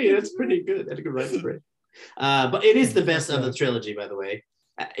 That's me. That's pretty good. That's a good writing brain. But it is the best of the trilogy, by the way.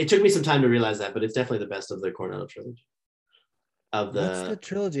 It took me some time to realize that, but it's definitely the best of the Cornetto trilogy. What's the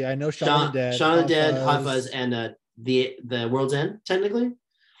trilogy? I know Shaun of the Dead. Shaun of the Dead, Hot Fuzz, and the World's End, technically.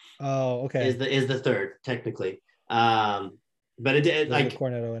 Oh, okay. Is the third, technically. But it like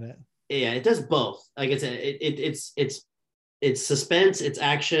Cornetto in it. Yeah, it does both. Like it's suspense, it's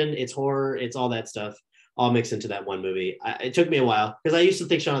action, it's horror, it's all that stuff, all mixed into that one movie. It took me a while because I used to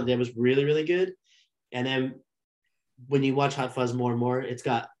think Shaun of the Dead was really, really good, and then when you watch Hot Fuzz more and more, it's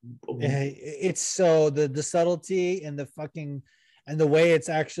got it's so the subtlety and the fucking and the way it's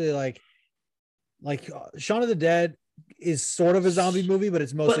actually like Shaun of the Dead is sort of a zombie movie, but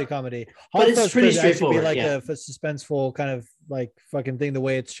it's mostly a comedy. But it's pretty straightforward. Be like a suspenseful kind of like fucking thing. The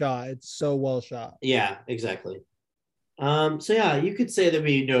way it's shot, it's so well shot. Yeah, exactly. So yeah, you could say that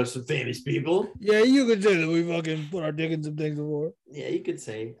we know some famous people. Yeah, you could say that we fucking put our dick in some things before. Yeah, you could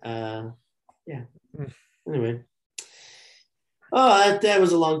say. Anyway. Oh, that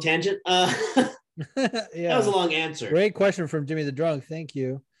was a long tangent. Yeah. That was a long answer. Great question from Jimmy the Drunk. Thank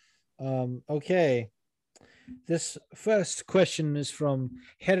you. Okay. This first question is from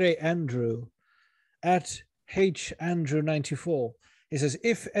Harry Andrew at HAndrew94. He says,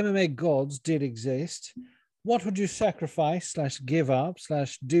 if MMA gods did exist, what would you sacrifice / give up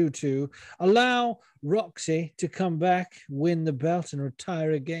 / do to allow Roxy to come back, win the belt, and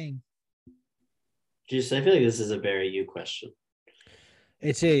retire again? Jeez, I feel like this is a very you question.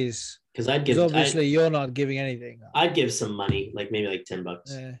 It is. Because I'd give obviously you're not giving anything. I'd give some money, like maybe like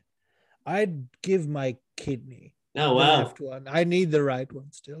 $10. I'd give my kidney. Oh wow. The left one. I need the right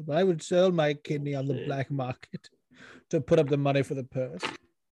one still, but I would sell my kidney on the black market to put up the money for the purse.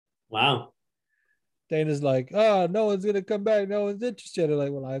 Wow. Dana's like, oh, no one's gonna come back. No one's interested. I'm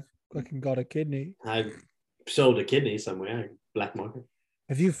like, well, I've fucking got a kidney. I've sold a kidney somewhere, black market.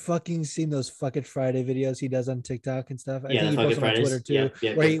 Have you fucking seen those fucking Friday videos he does on TikTok and stuff? I Yeah, think he posts them on Twitter too,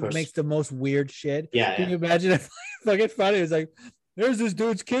 where he makes the most weird shit. Yeah. Can you imagine if fucking Friday was like, there's this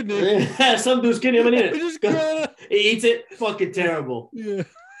dude's kidney. Some dude's kidney. I'm gonna eat it. He eats it. Fucking terrible. Yeah.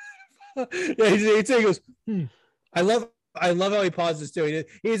 Yeah, he eats it. He goes, I love how he pauses too.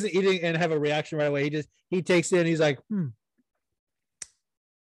 He isn't eating and have a reaction right away. He takes it and he's like,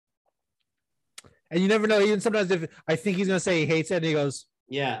 And you never know. Even sometimes if I think he's gonna say he hates it, and he goes,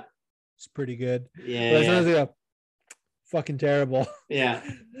 yeah, it's pretty good. Yeah. But sometimes he go, fucking terrible. Yeah.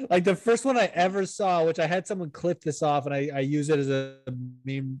 Like the first one I ever saw, which I had someone clip this off, and I use it as a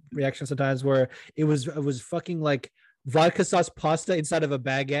meme reaction sometimes, where it was fucking like vodka sauce pasta inside of a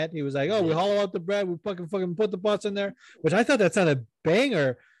baguette. He was like, oh, we hollow out the bread, we fucking put the pasta in there, which I thought that sounded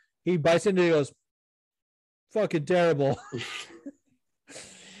banger. He bites into it, he goes, fucking terrible.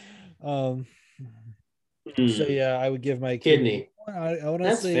 So yeah, I would give my kidney. I would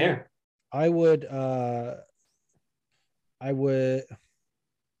That's fair. I would I'm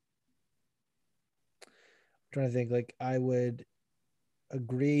trying to think, like I would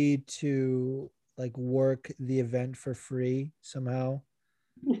agree to like work the event for free somehow.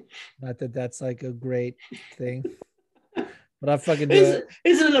 Not that that's like a great thing, but I fucking do it.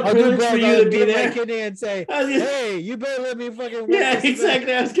 Isn't it a privilege for you to be there? My kidney and say, hey, you better let me fucking. Yeah,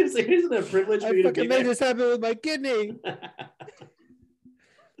 exactly. I was gonna say, isn't it a privilege for you to be there? I fucking made this happen with my kidney.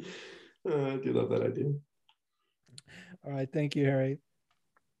 I do love that idea. All right, thank you, Harry.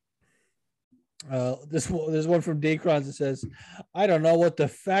 There's one from Dacrons that says, I don't know what the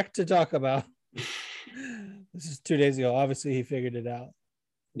fact to talk about. This is 2 days ago. Obviously, he figured it out.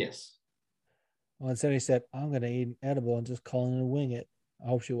 Yes. Well, instead he said, I'm going to eat an edible and just call it and wing it. I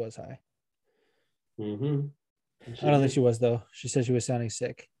hope she was high. Mm-hmm. I don't think she was, though. She said she was sounding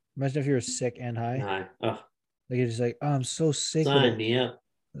sick. Imagine if you were sick and high. High. Oh. Like you're just like, oh, I'm so sick. Sign me up.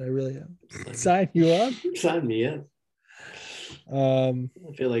 But I really am. Sign you up? Sign me up. I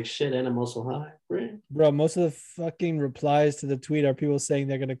feel like shit and I'm also high. Right? Bro, most of the fucking replies to the tweet are people saying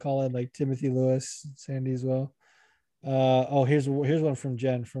they're going to call in like Timothy Lewis, Sandy as well. Here's one from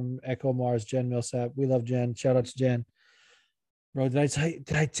Jen from Echo Mars, Jen Millsap. We love Jen. Shout out to Jen. Bro, did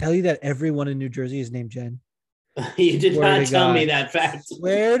I tell you that everyone in New Jersey is named Jen? You did not tell me that fact.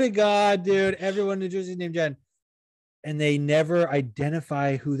 Swear to God, dude. Everyone in New Jersey is named Jen. And they never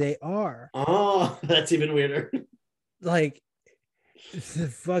identify who they are. Oh, that's even weirder. Like, the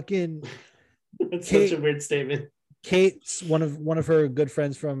fucking... That's such a weird statement. Kate's one of her good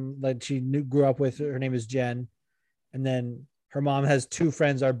friends from like she grew up with. Her name is Jen, and then her mom has two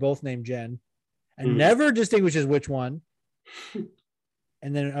friends are both named Jen, and never distinguishes which one.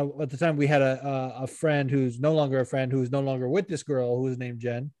 And then at the time we had a friend who's no longer a friend, who's no longer with this girl who was named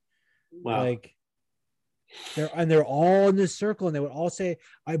Jen. Wow. Like they're all in this circle, and they would all say,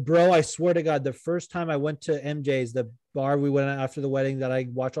 I swear to God, the first time I went to MJ's, the bar we went after the wedding that I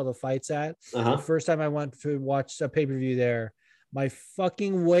watched all the fights at, the first time I went to watch a pay-per-view there, my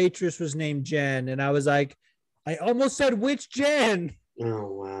fucking waitress was named Jen, and I was like, I almost said which Jen.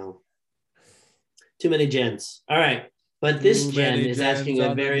 Oh wow, too many Jens. All right, but this Jen is asking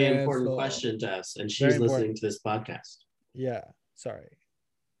a very important question to us, and she's listening to this podcast. Yeah, sorry.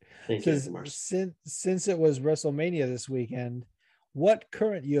 Thank you, since it was WrestleMania this weekend, what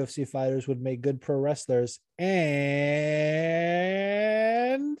current UFC fighters would make good pro wrestlers, and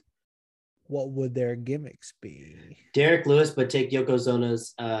what would their gimmicks be? Derek Lewis, but take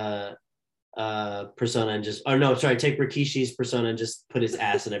Yokozuna's persona and just, take Rikishi's persona and just put his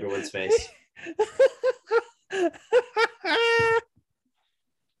ass in everyone's face.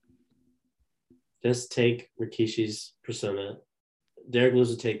 Just take Rikishi's persona. Derek Lewis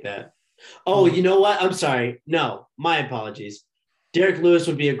would take that. Oh, you know what? I'm sorry. No, my apologies. Derek Lewis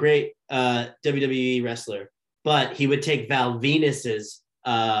would be a great WWE wrestler, but he would take Val Venus's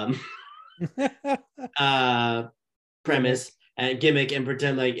premise and gimmick and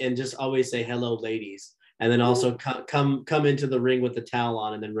pretend like and just always say hello, ladies, and then also come into the ring with the towel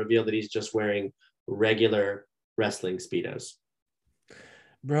on and then reveal that he's just wearing regular wrestling speedos.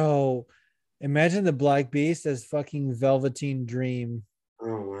 Bro, imagine the Black Beast as fucking Velveteen Dream.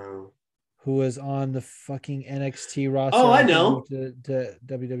 Oh wow. Who was on the fucking NXT roster? Oh, I know. To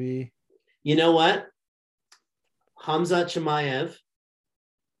WWE. You know what? Hamza Chimaev.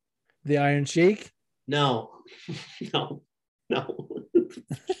 The Iron Sheik? No. no.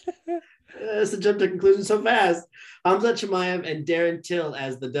 That's a jump to conclusion so fast. Hamza Chimaev and Darren Till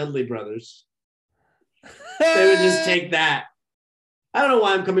as the Dudley brothers. They would just take that. I don't know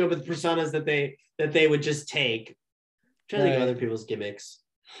why I'm coming up with personas that they would just take. I'm trying to think of other people's gimmicks.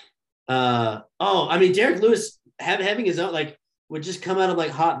 I mean, Derek Lewis having his own like would just come out of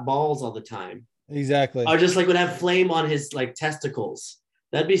like hot balls all the time. Exactly. Or just like would have flame on his like testicles.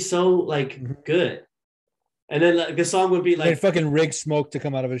 That'd be so like good. And then like, the song would be like fucking rig smoke to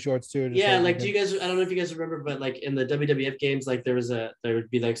come out of his shorts too. Yeah, like do you guys? I don't know if you guys remember, but like in the WWF games, like there would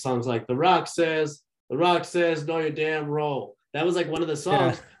be like songs like The Rock says, know your damn role. That was like one of the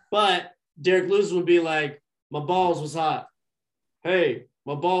songs. Yeah. But Derek Lewis would be like, my balls was hot. Hey,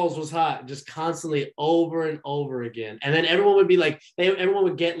 my balls was hot, just constantly over and over again. And then everyone would be like, everyone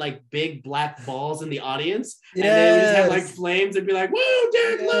would get like big black balls in the audience. Yes. And they would just have like flames and be like, woo,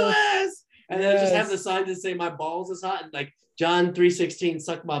 Derek Lewis. And then just have the sign to say my balls is hot. And like John 3:16,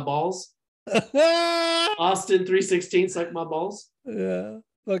 suck my balls. Austin 3:16, suck my balls. Yeah.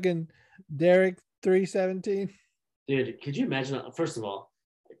 Fucking Derek 3:17. Dude, could you imagine? First of all,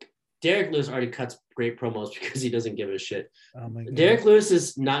 Derek Lewis already cuts great promos because he doesn't give a shit. Oh my God. Derek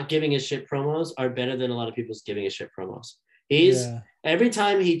Lewis's not giving a shit promos are better than a lot of people's giving a shit promos. Every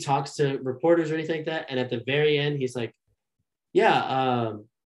time he talks to reporters or anything like that, and at the very end, he's like, yeah,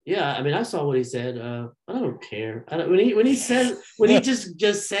 I mean, I saw what he said. I don't care. When he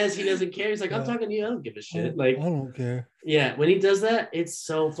just says he doesn't care, he's like, I'm talking to you. I don't give a shit. Like, I don't care. Yeah, when he does that, it's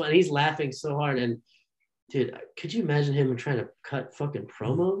so fun. He's laughing so hard. And dude, could you imagine him trying to cut fucking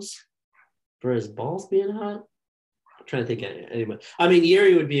promos for his balls being hot? I'm trying to think anyway. I mean,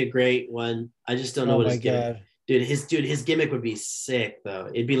 Yuri would be a great one. I just don't know what his gimmick. His gimmick would be sick though.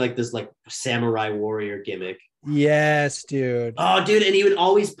 It'd be like this like samurai warrior gimmick. Yes, dude. Oh, dude, and he would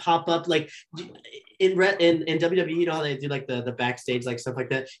always pop up like in WWE. You know how they do like the backstage like stuff like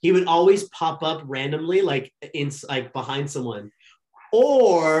that. He would always pop up randomly, like in like behind someone.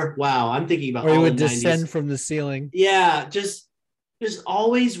 Or wow, I'm thinking about. Or he would descend from the ceiling. Yeah, just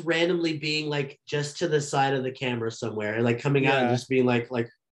always randomly being like just to the side of the camera somewhere, like coming out and just being like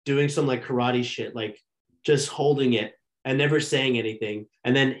doing some like karate shit, like just holding it. And never saying anything.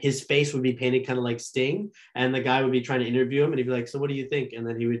 And then his face would be painted kind of like Sting. And the guy would be trying to interview him. And he'd be like, so what do you think? And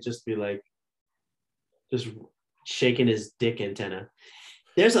then he would just be like, just shaking his dick antenna.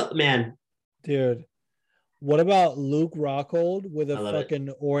 There's a man. Dude, what about Luke Rockhold with a fucking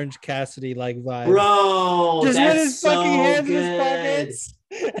Orange Cassidy like vibe? Bro, just that's with his so fucking hands good. in his pockets.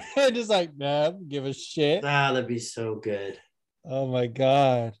 And just like, man, give a shit. Ah, that'd be so good. Oh my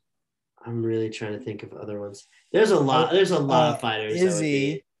God. I'm really trying to think of other ones. There's a lot of fighters.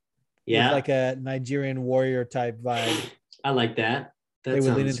 Izzy, yeah, like a Nigerian warrior type vibe. I like that. They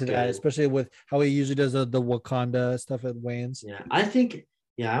would lean into that, especially with how he usually does the Wakanda stuff at weigh-ins. Yeah, I think.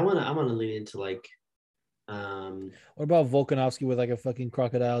 Yeah, I wanna lean into like. What about Volkanovski with like a fucking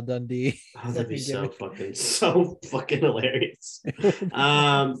Crocodile Dundee? Oh, that'd be so fucking hilarious.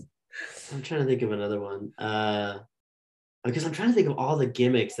 I'm trying to think of another one. Because I'm trying to think of all the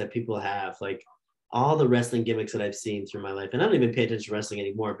gimmicks that people have, like all the wrestling gimmicks that I've seen through my life. And I don't even pay attention to wrestling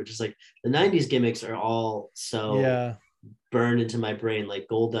anymore, but just like the 90s gimmicks are all so burned into my brain, like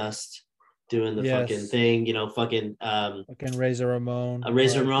Goldust doing the fucking thing, you know, fucking Razor Ramon.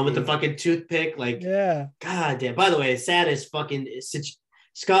 Razor Ramon with the fucking toothpick. Like, God damn. By the way, saddest fucking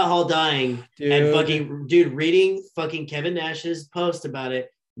Scott Hall dying and fucking reading fucking Kevin Nash's post about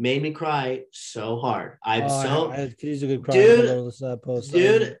it. Made me cry so hard. I could use a good cry.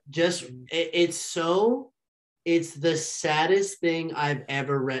 Dude, it's the saddest thing I've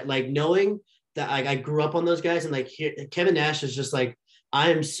ever read. Like knowing that I grew up on those guys and like Kevin Nash is just like,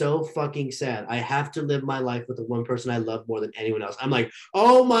 I am so fucking sad. I have to live my life with the one person I love more than anyone else. I'm like,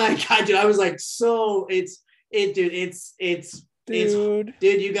 oh my God, dude. I was like, you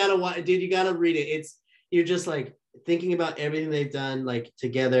gotta read it. You're just like, thinking about everything they've done like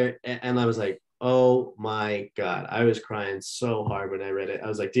together, and I was like, oh my God, I was crying so hard when I read it. I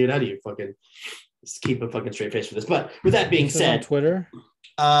was like, dude, how do you fucking just keep a fucking straight face for this. But with that being said, on Twitter.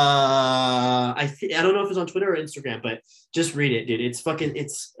 I don't know if it's on Twitter or Instagram, but just read it, dude. It's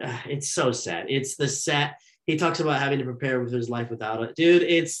so sad. It's the sad. He talks about having to prepare with his life without it, dude.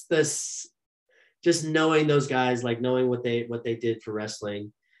 It's this, just knowing those guys, like knowing what they did for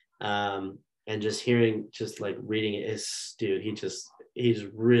wrestling, and just hearing, just like reading it is, dude. He just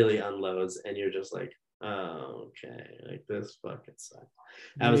really unloads, and you're just like, oh, okay, like this fucking sucks.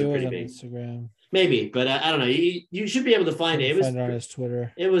 That was a pretty big Instagram. Maybe, but I don't know. You should be able to find it. Find it on his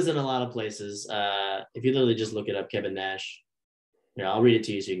Twitter. It was in a lot of places. If you literally just look it up, Kevin Nash. Yeah, I'll read it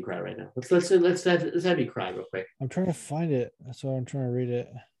to you so you can cry right now. Let's have you cry real quick. I'm trying to find it. That's why I'm trying to read it.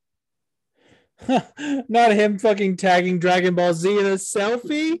 Not him fucking tagging Dragon Ball Z in a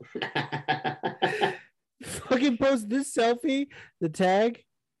selfie. Fucking post this selfie, the tag,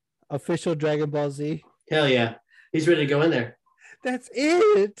 official Dragon Ball Z. Hell yeah, he's ready to go in there. That's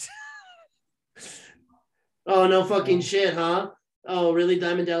it. Oh, no fucking shit, huh? Oh, really?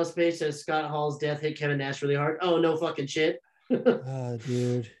 Diamond Dallas Page says Scott Hall's death hit Kevin Nash really hard. Oh, no fucking shit. Oh,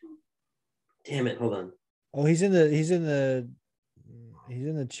 dude. Damn it. Hold on. Oh, he's in the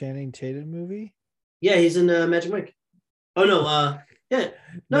Channing Tatum movie? Yeah, he's in Magic Mike. Oh, no. Yeah.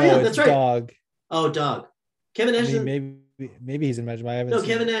 No, yeah, that's right. Dog. Oh, Dog. Kevin Nash maybe he's in Magic Mike. No,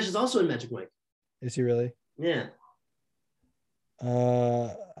 Kevin Nash is also in Magic Mike. Is he really? Yeah.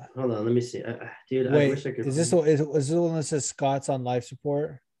 Hold on, let me see. Dude, wait, I wish I could. Is this the one that says Scott's on life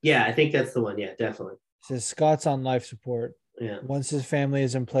support? Yeah, I think that's the one. Yeah, definitely. It says Scott's on life support. Yeah. Once his family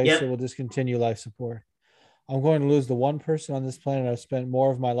is in place, it will discontinue life support. I'm going to lose the one person on this planet I've spent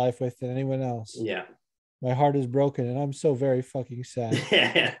more of my life with than anyone else. Yeah. My heart is broken, and I'm so very fucking sad.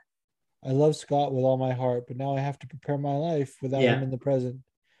 Yeah. I love Scott with all my heart, but now I have to prepare my life without him in the present.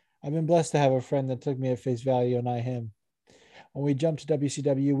 I've been blessed to have a friend that took me at face value and I him. When we jumped to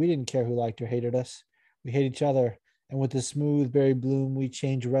WCW, we didn't care who liked or hated us. We hate each other. And with the smooth Barry Bloom, we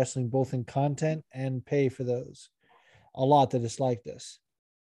changed wrestling both in content and pay for those. A lot that disliked us.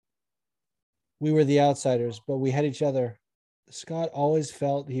 We were the outsiders, but we had each other. Scott always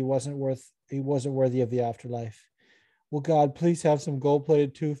felt he wasn't worthy of the afterlife. Will God please have some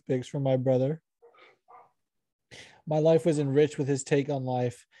gold-plated toothpicks for my brother? My life was enriched with his take on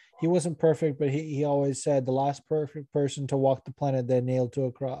life. He wasn't perfect, but he always said the last perfect person to walk the planet they nailed to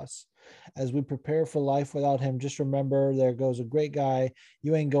a cross. As we prepare for life without him, just remember there goes a great guy.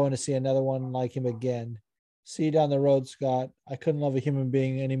 You ain't going to see another one like him again. See you down the road, Scott. I couldn't love a human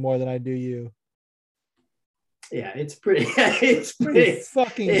being any more than I do you. Yeah, it's pretty. It's pretty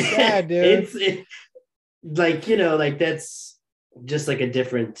fucking sad, dude. It's like, you know, like that's just like a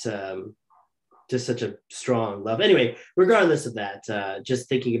different. Just such a strong love. Anyway, regardless of that, just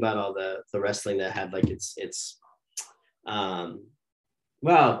thinking about all the wrestling that had like it's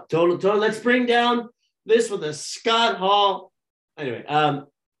wow, total. Let's bring down this with a Scott Hall. Anyway, I'm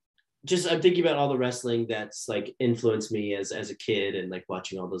thinking about all the wrestling that's like influenced me as a kid and like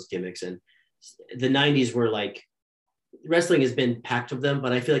watching all those gimmicks, and the 90s were like, wrestling has been packed of them,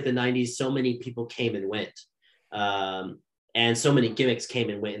 but I feel like the 90s, so many people came and went, and so many gimmicks came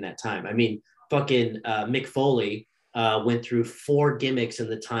and went in that time. I mean, fucking Mick Foley went through 4 gimmicks in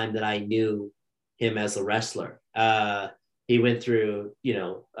the time that I knew him as a wrestler. He went through, you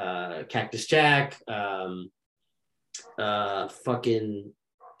know, Cactus Jack, fucking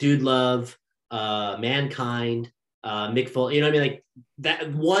Dude Love, Mankind, Mick Foley. You know what I mean? Like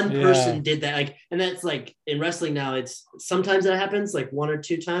that one person did that. Like, and that's like in wrestling now. It's sometimes that happens like 1 or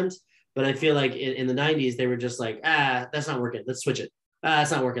 2 times, but I feel like in the 90s they were just like, that's not working. Let's switch it.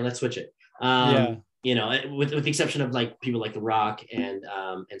 That's not working. Let's switch it. You know, with the exception of like people like The Rock and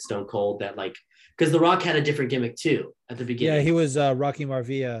Stone Cold, that like, because The Rock had a different gimmick too at the beginning. Yeah, he was Rocky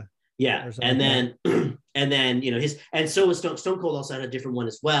Marvia. Yeah, and then and then, you know, so was Stone Cold also had a different one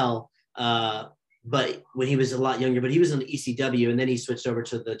as well. But when he was a lot younger, but he was in the ECW, and then he switched over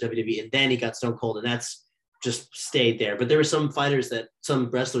to the WWE, and then he got Stone Cold, and that's just stayed there. But there were some wrestlers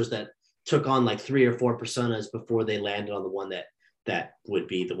that took on like 3 or 4 personas before they landed on the one that would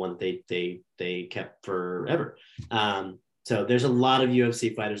be the one they kept forever. So there's a lot of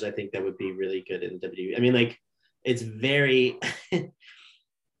UFC fighters I think that would be really good in the WWE. I mean, like, it's very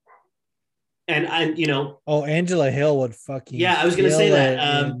and I, you know, Angela Hill would fucking I was gonna say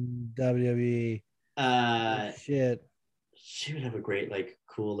that WWE. Shit, she would have a great, like,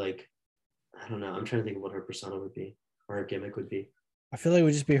 cool, like, I don't know, I'm trying to think of what her persona would be or her gimmick would be. I feel like it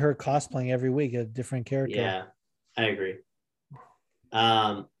would just be her cosplaying every week a different character. Yeah, I agree.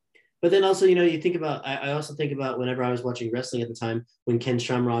 But then also, you know, you think about, I also think about whenever I was watching wrestling at the time when Ken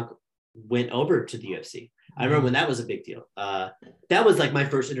Shamrock went over to the UFC. I remember when that was a big deal. That was like my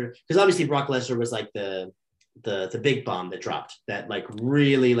first because obviously Brock Lesnar was like the big bomb that dropped that like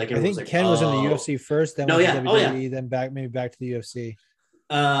really like I think like, Ken was in the UFC first, then went to WWE, then back to the UFC.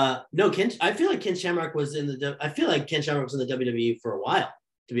 No, Ken. I feel like Ken Shamrock was in the. I feel like Ken Shamrock was in the WWE for a while.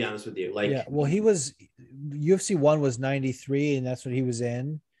 To be honest with you, like yeah, well, he was UFC 1 was 93, and that's what he was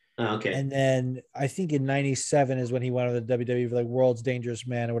in. Okay, and then I think in 97 is when he went to the WWE for like World's Dangerous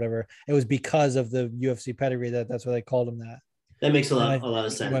Man or whatever. It was because of the UFC pedigree that's why they called him that. That makes a lot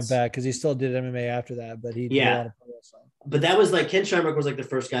of sense. He went back because he still did MMA after that, but he did a lot of pro wrestling. But that was like Ken Shamrock was like the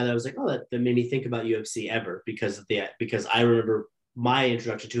first guy that was like, oh, that made me think about UFC ever because I remember my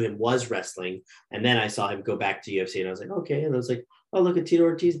introduction to him was wrestling, and then I saw him go back to UFC, and I was like, okay, and I was like, oh, look at Tito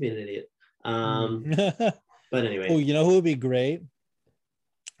Ortiz being an idiot. But anyway, oh, you know who would be great?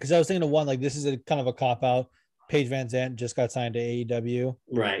 Because I was thinking of one like this is a kind of a cop out. Paige Van Zandt just got signed to AEW,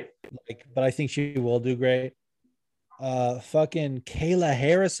 right? Like, but I think she will do great. Fucking Kayla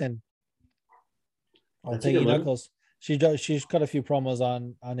Harrison. I'll take you Knuckles. She's cut a few promos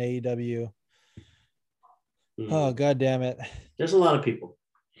on AEW. Oh, god damn it. There's a lot of people.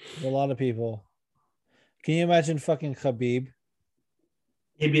 A lot of people. Can you imagine fucking Khabib?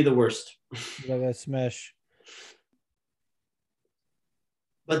 He'd be the worst. Like a smash.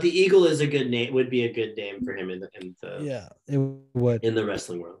 But the Eagle is a good name. Would be a good name for him in the yeah, it would in the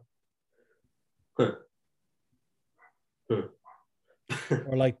wrestling world. Huh.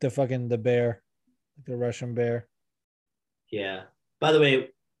 Or like the bear, like the Russian bear. Yeah. By the way,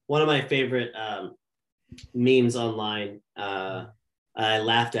 one of my favorite memes online, I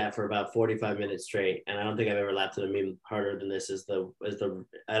laughed at for about 45 minutes straight, and I don't think I've ever laughed at a meme harder than this. Is the I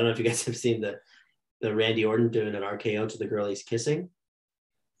don't know if you guys have seen the Randy Orton doing an RKO to the girl he's kissing.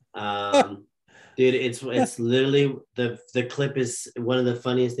 Dude, it's literally the clip is one of the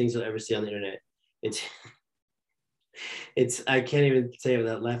funniest things you'll ever see on the internet. It's I can't even say it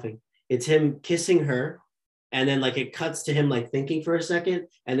without laughing. It's him kissing her, and then like it cuts to him like thinking for a second,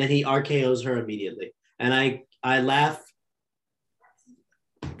 and then he RKOs her immediately. And I laugh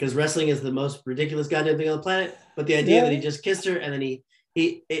because wrestling is the most ridiculous goddamn thing on the planet. But the idea that he just kissed her and then he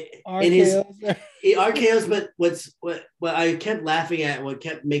RKOs. But what I kept laughing at, what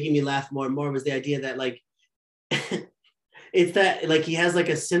kept making me laugh more and more was the idea that like it's that like he has like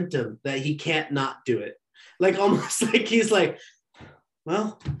a symptom that he can't not do it. Like almost like he's like,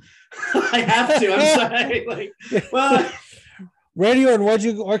 well, I have to. I'm sorry. Like, well, Radio and what'd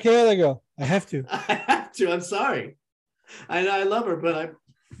you RKO? They go, I have to. I have to. I'm sorry. I know I love her, but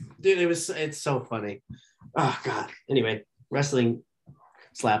dude, it's so funny. Oh God. Anyway, wrestling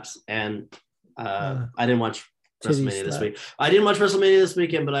slaps, and I didn't watch WrestleMania this week. I didn't watch WrestleMania this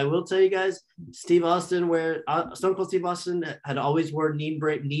weekend, but I will tell you guys, Steve Austin, Stone Cold Steve Austin had always worn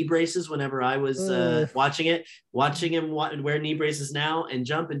knee braces whenever I was watching it. Watching him wear knee braces now and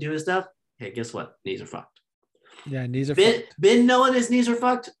jump and do his stuff. Hey, guess what? Knees are fucked. Yeah, knees are fucked. Been knowing his knees are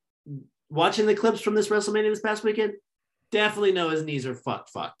fucked. Watching the clips from this WrestleMania this past weekend, definitely know his knees are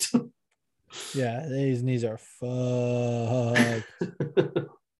fucked. Yeah, his knees are fucked.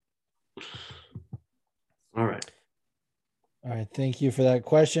 All right. Thank you for that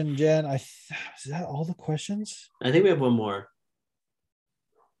question, Jen. Is that all the questions? I think we have one more.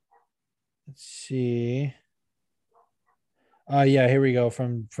 Let's see. Yeah, here we go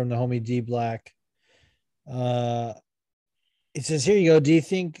from the homie D Black. It says, here you go. Do you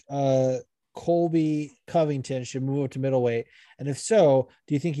think Colby Covington should move up to middleweight? And if so,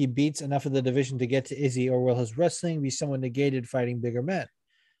 do you think he beats enough of the division to get to Izzy, or will his wrestling be somewhat negated fighting bigger men?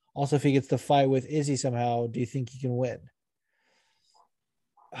 Also, if he gets to fight with Izzy somehow, do you think he can win?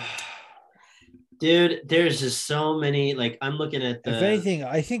 Dude, there's just so many. Like, I'm looking at If anything,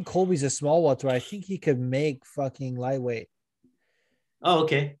 I think Colby's a small welterweight. I think he could make fucking lightweight. Oh,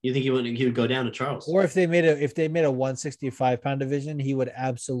 okay. You think he would go down to Charles? Or if they made a 165-pound division, he would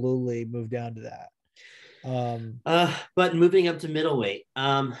absolutely move down to that. But moving up to middleweight,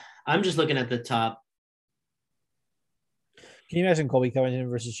 I'm just looking at the top. Can you imagine Colby Covington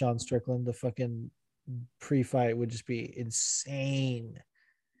versus Sean Strickland? The fucking pre-fight would just be insane.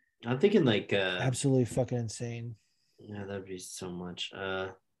 I'm thinking like absolutely fucking insane. Yeah, that'd be so much.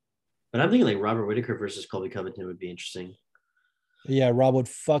 But I'm thinking like Robert Whittaker versus Colby Covington would be interesting. Yeah, Rob would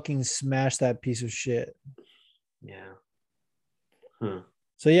fucking smash that piece of shit. Yeah. Huh.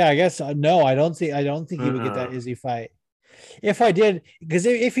 So yeah, I guess no. I don't think he would get that Izzy fight. If I did, because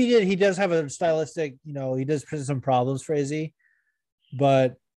if he did, he does have a stylistic. He does present some problems for Izzy,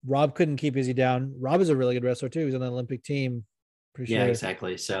 but Rob couldn't keep Izzy down. Rob is a really good wrestler too. He's on the Olympic team. Yeah,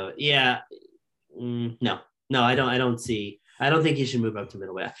 exactly. So yeah, no, I don't see. I don't think he should move up to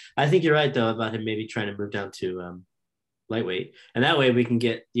middleweight. I think you're right though about him maybe trying to move down to lightweight, and that way we can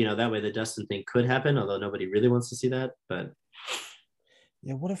get that way the Dustin thing could happen, although nobody really wants to see that. But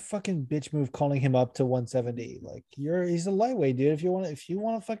yeah, what a fucking bitch move calling him up to 170. Like he's a lightweight, dude. If you want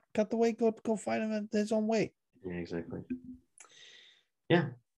to fucking cut the weight, go fight him at his own weight. Yeah, exactly. Yeah,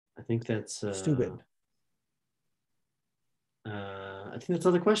 I think that's stupid. I think that's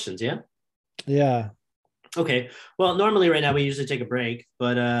all the questions. Yeah. Yeah. Okay. Well, normally right now we usually take a break,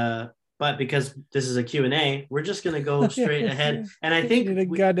 but because this is a Q&A, we're just gonna go straight ahead. And I think you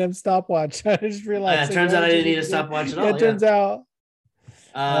need a goddamn stopwatch. I just realized. It turns out I didn't need a stopwatch at all. It turns out.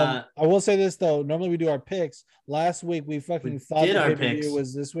 I will say this though. Normally we do our picks. Last week we thought the pay-per-view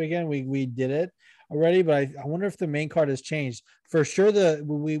was this weekend. We did it already, but I wonder if the main card has changed. For sure,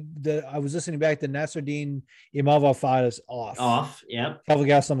 I was listening back. The Nasruddin Imavov fight is off. Yep. Kelvin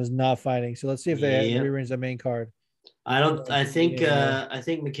Gastelum is not fighting. So let's see if they rearrange the main card. I think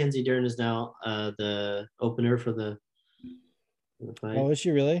Mackenzie Dern is now the opener for the fight. Oh, is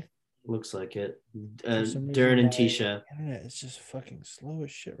she really? Looks like it. Dern and Tisha. Internet is just fucking slow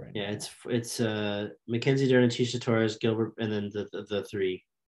as shit right now. Yeah, it's Mackenzie Dern and Tisha Torres, Gilbert, and then the three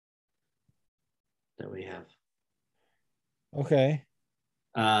that we have. Okay.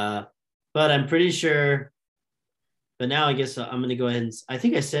 But I'm pretty sure. But now I guess I'm gonna go ahead and I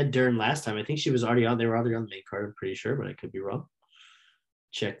think I said Dern last time. I think she was already on. They were already on the main card. I'm pretty sure, but I could be wrong.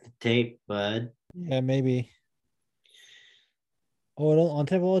 Check the tape, bud. Yeah, maybe. Oh, on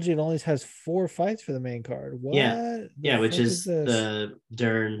Tapology, it only has 4 fights for the main card. What? Yeah, which is the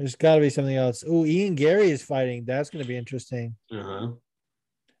Dern. There's got to be something else. Oh, Ian Gary is fighting. That's going to be interesting.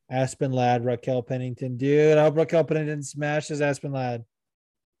 Aspen Ladd, Raquel Pennington. Dude, I hope Raquel Pennington smashes Aspen Ladd.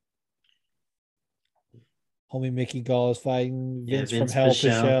 Homie Mickey Gall is fighting Vince from Hell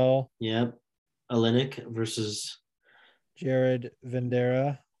Pichel. Yep. Olenek versus Jared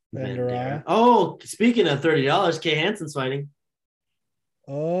Vendera. Oh, speaking of $30, Kay Hansen's fighting.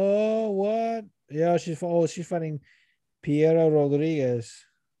 Oh, what? Yeah, she's fighting Piera Rodriguez.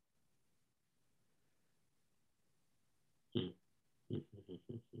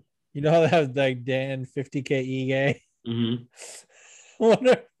 You know how they have like Dan 50K Ige? Mm-hmm.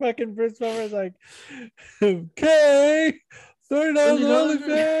 Wonder fucking Bruce Buffer is like, okay, $30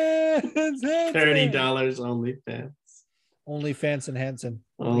 OnlyFans. $30 OnlyFans. OnlyFans and Hansen.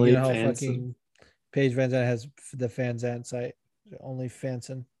 Only you know how fucking Paige Van Zandt has the FanZant site.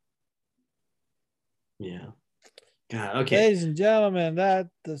 OnlyFansen. Yeah. God. Okay. Ladies and gentlemen, is that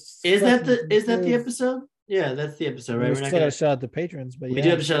the episode? Yeah, that's the episode, right? We're not going to shout out the patrons, but we do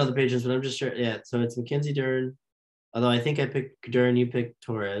have to shout out the patrons, but I'm just sure. Yeah, so it's Mackenzie Dern. Although I think I picked Dern, you picked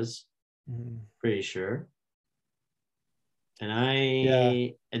Torres. Pretty sure.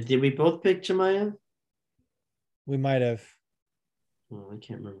 And did we both pick Chimaev? We might have. Well, I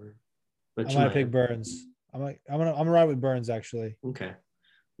can't remember. But I might have picked Burns. I'm gonna ride with Burns actually. Okay.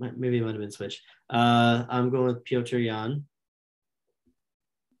 Maybe it might have been switched. I'm going with Piotr Jan.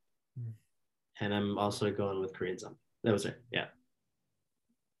 And I'm also going with Korean Zombie. That was it. Yeah.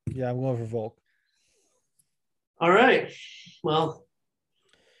 Yeah, I'm going for Volk. All right. Well,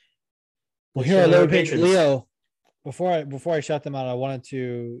 here Leo. Before I shut them out, I wanted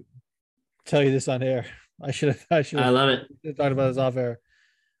to tell you this on air. I should have. I love it. Talked about this off air.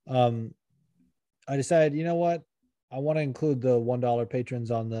 I decided, you know what? I want to include the $1 patrons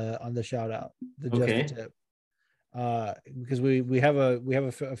on the shout out, the just tip, because we have a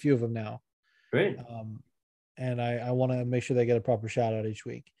few of them now. Great. And I want to make sure they get a proper shout out each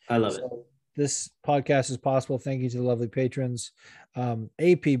week. I love it. This podcast is possible. Thank you to the lovely patrons.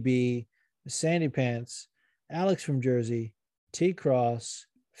 APB, Sandy Pants, Alex from Jersey, T Cross,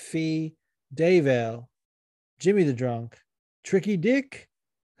 Fee, Dave L, Jimmy the Drunk, Tricky Dick.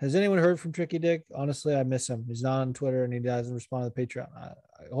 Has anyone heard from Tricky Dick? Honestly, I miss him. He's not on Twitter and he doesn't respond to the Patreon. I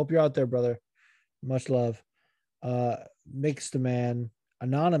hope you're out there, brother. Much love. Mixed Man,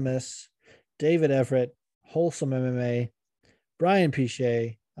 Anonymous, David Everett, Wholesome MMA, Brian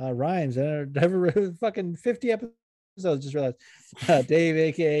Pichet, Rhymes. I never fucking 50 episodes. Just realized. Dave,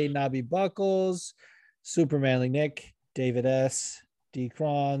 aka Nobby Buckles, Supermanly Nick, David S, D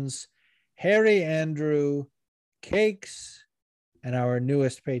Crons, Harry Andrew, Cakes, and our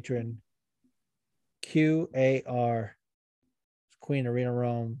newest patron, QAR, Queen Arena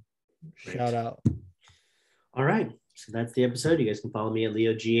Rome. Shout out. All right. So that's the episode. You guys can follow me at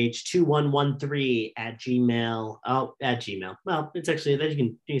LeoGH2113 at Gmail. Oh, at Gmail. Well, it's actually that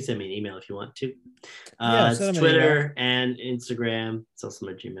you can send me an email if you want to. It's Twitter and Instagram. It's also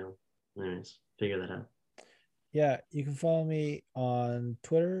my Gmail. Anyways, figure that out. Yeah, you can follow me on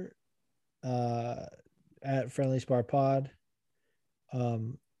Twitter at Friendly Spar Pod.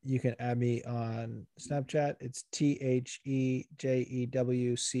 You can add me on Snapchat. It's THEJEWCER.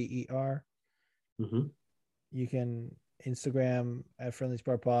 Mm-hmm. You can Instagram at Friendly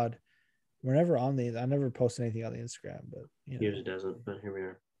Spar Pod. We're never on I never post anything on the Instagram, but usually doesn't. But here we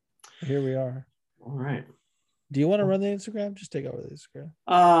are. Here we are. All right. Do you want to run the Instagram? Just take over the Instagram.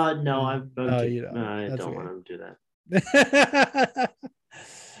 No, I don't okay. want to do that.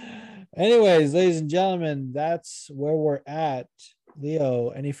 Anyways, ladies and gentlemen, that's where we're at. Leo,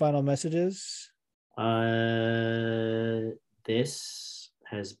 any final messages? This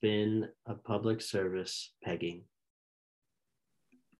has been a public service pegging.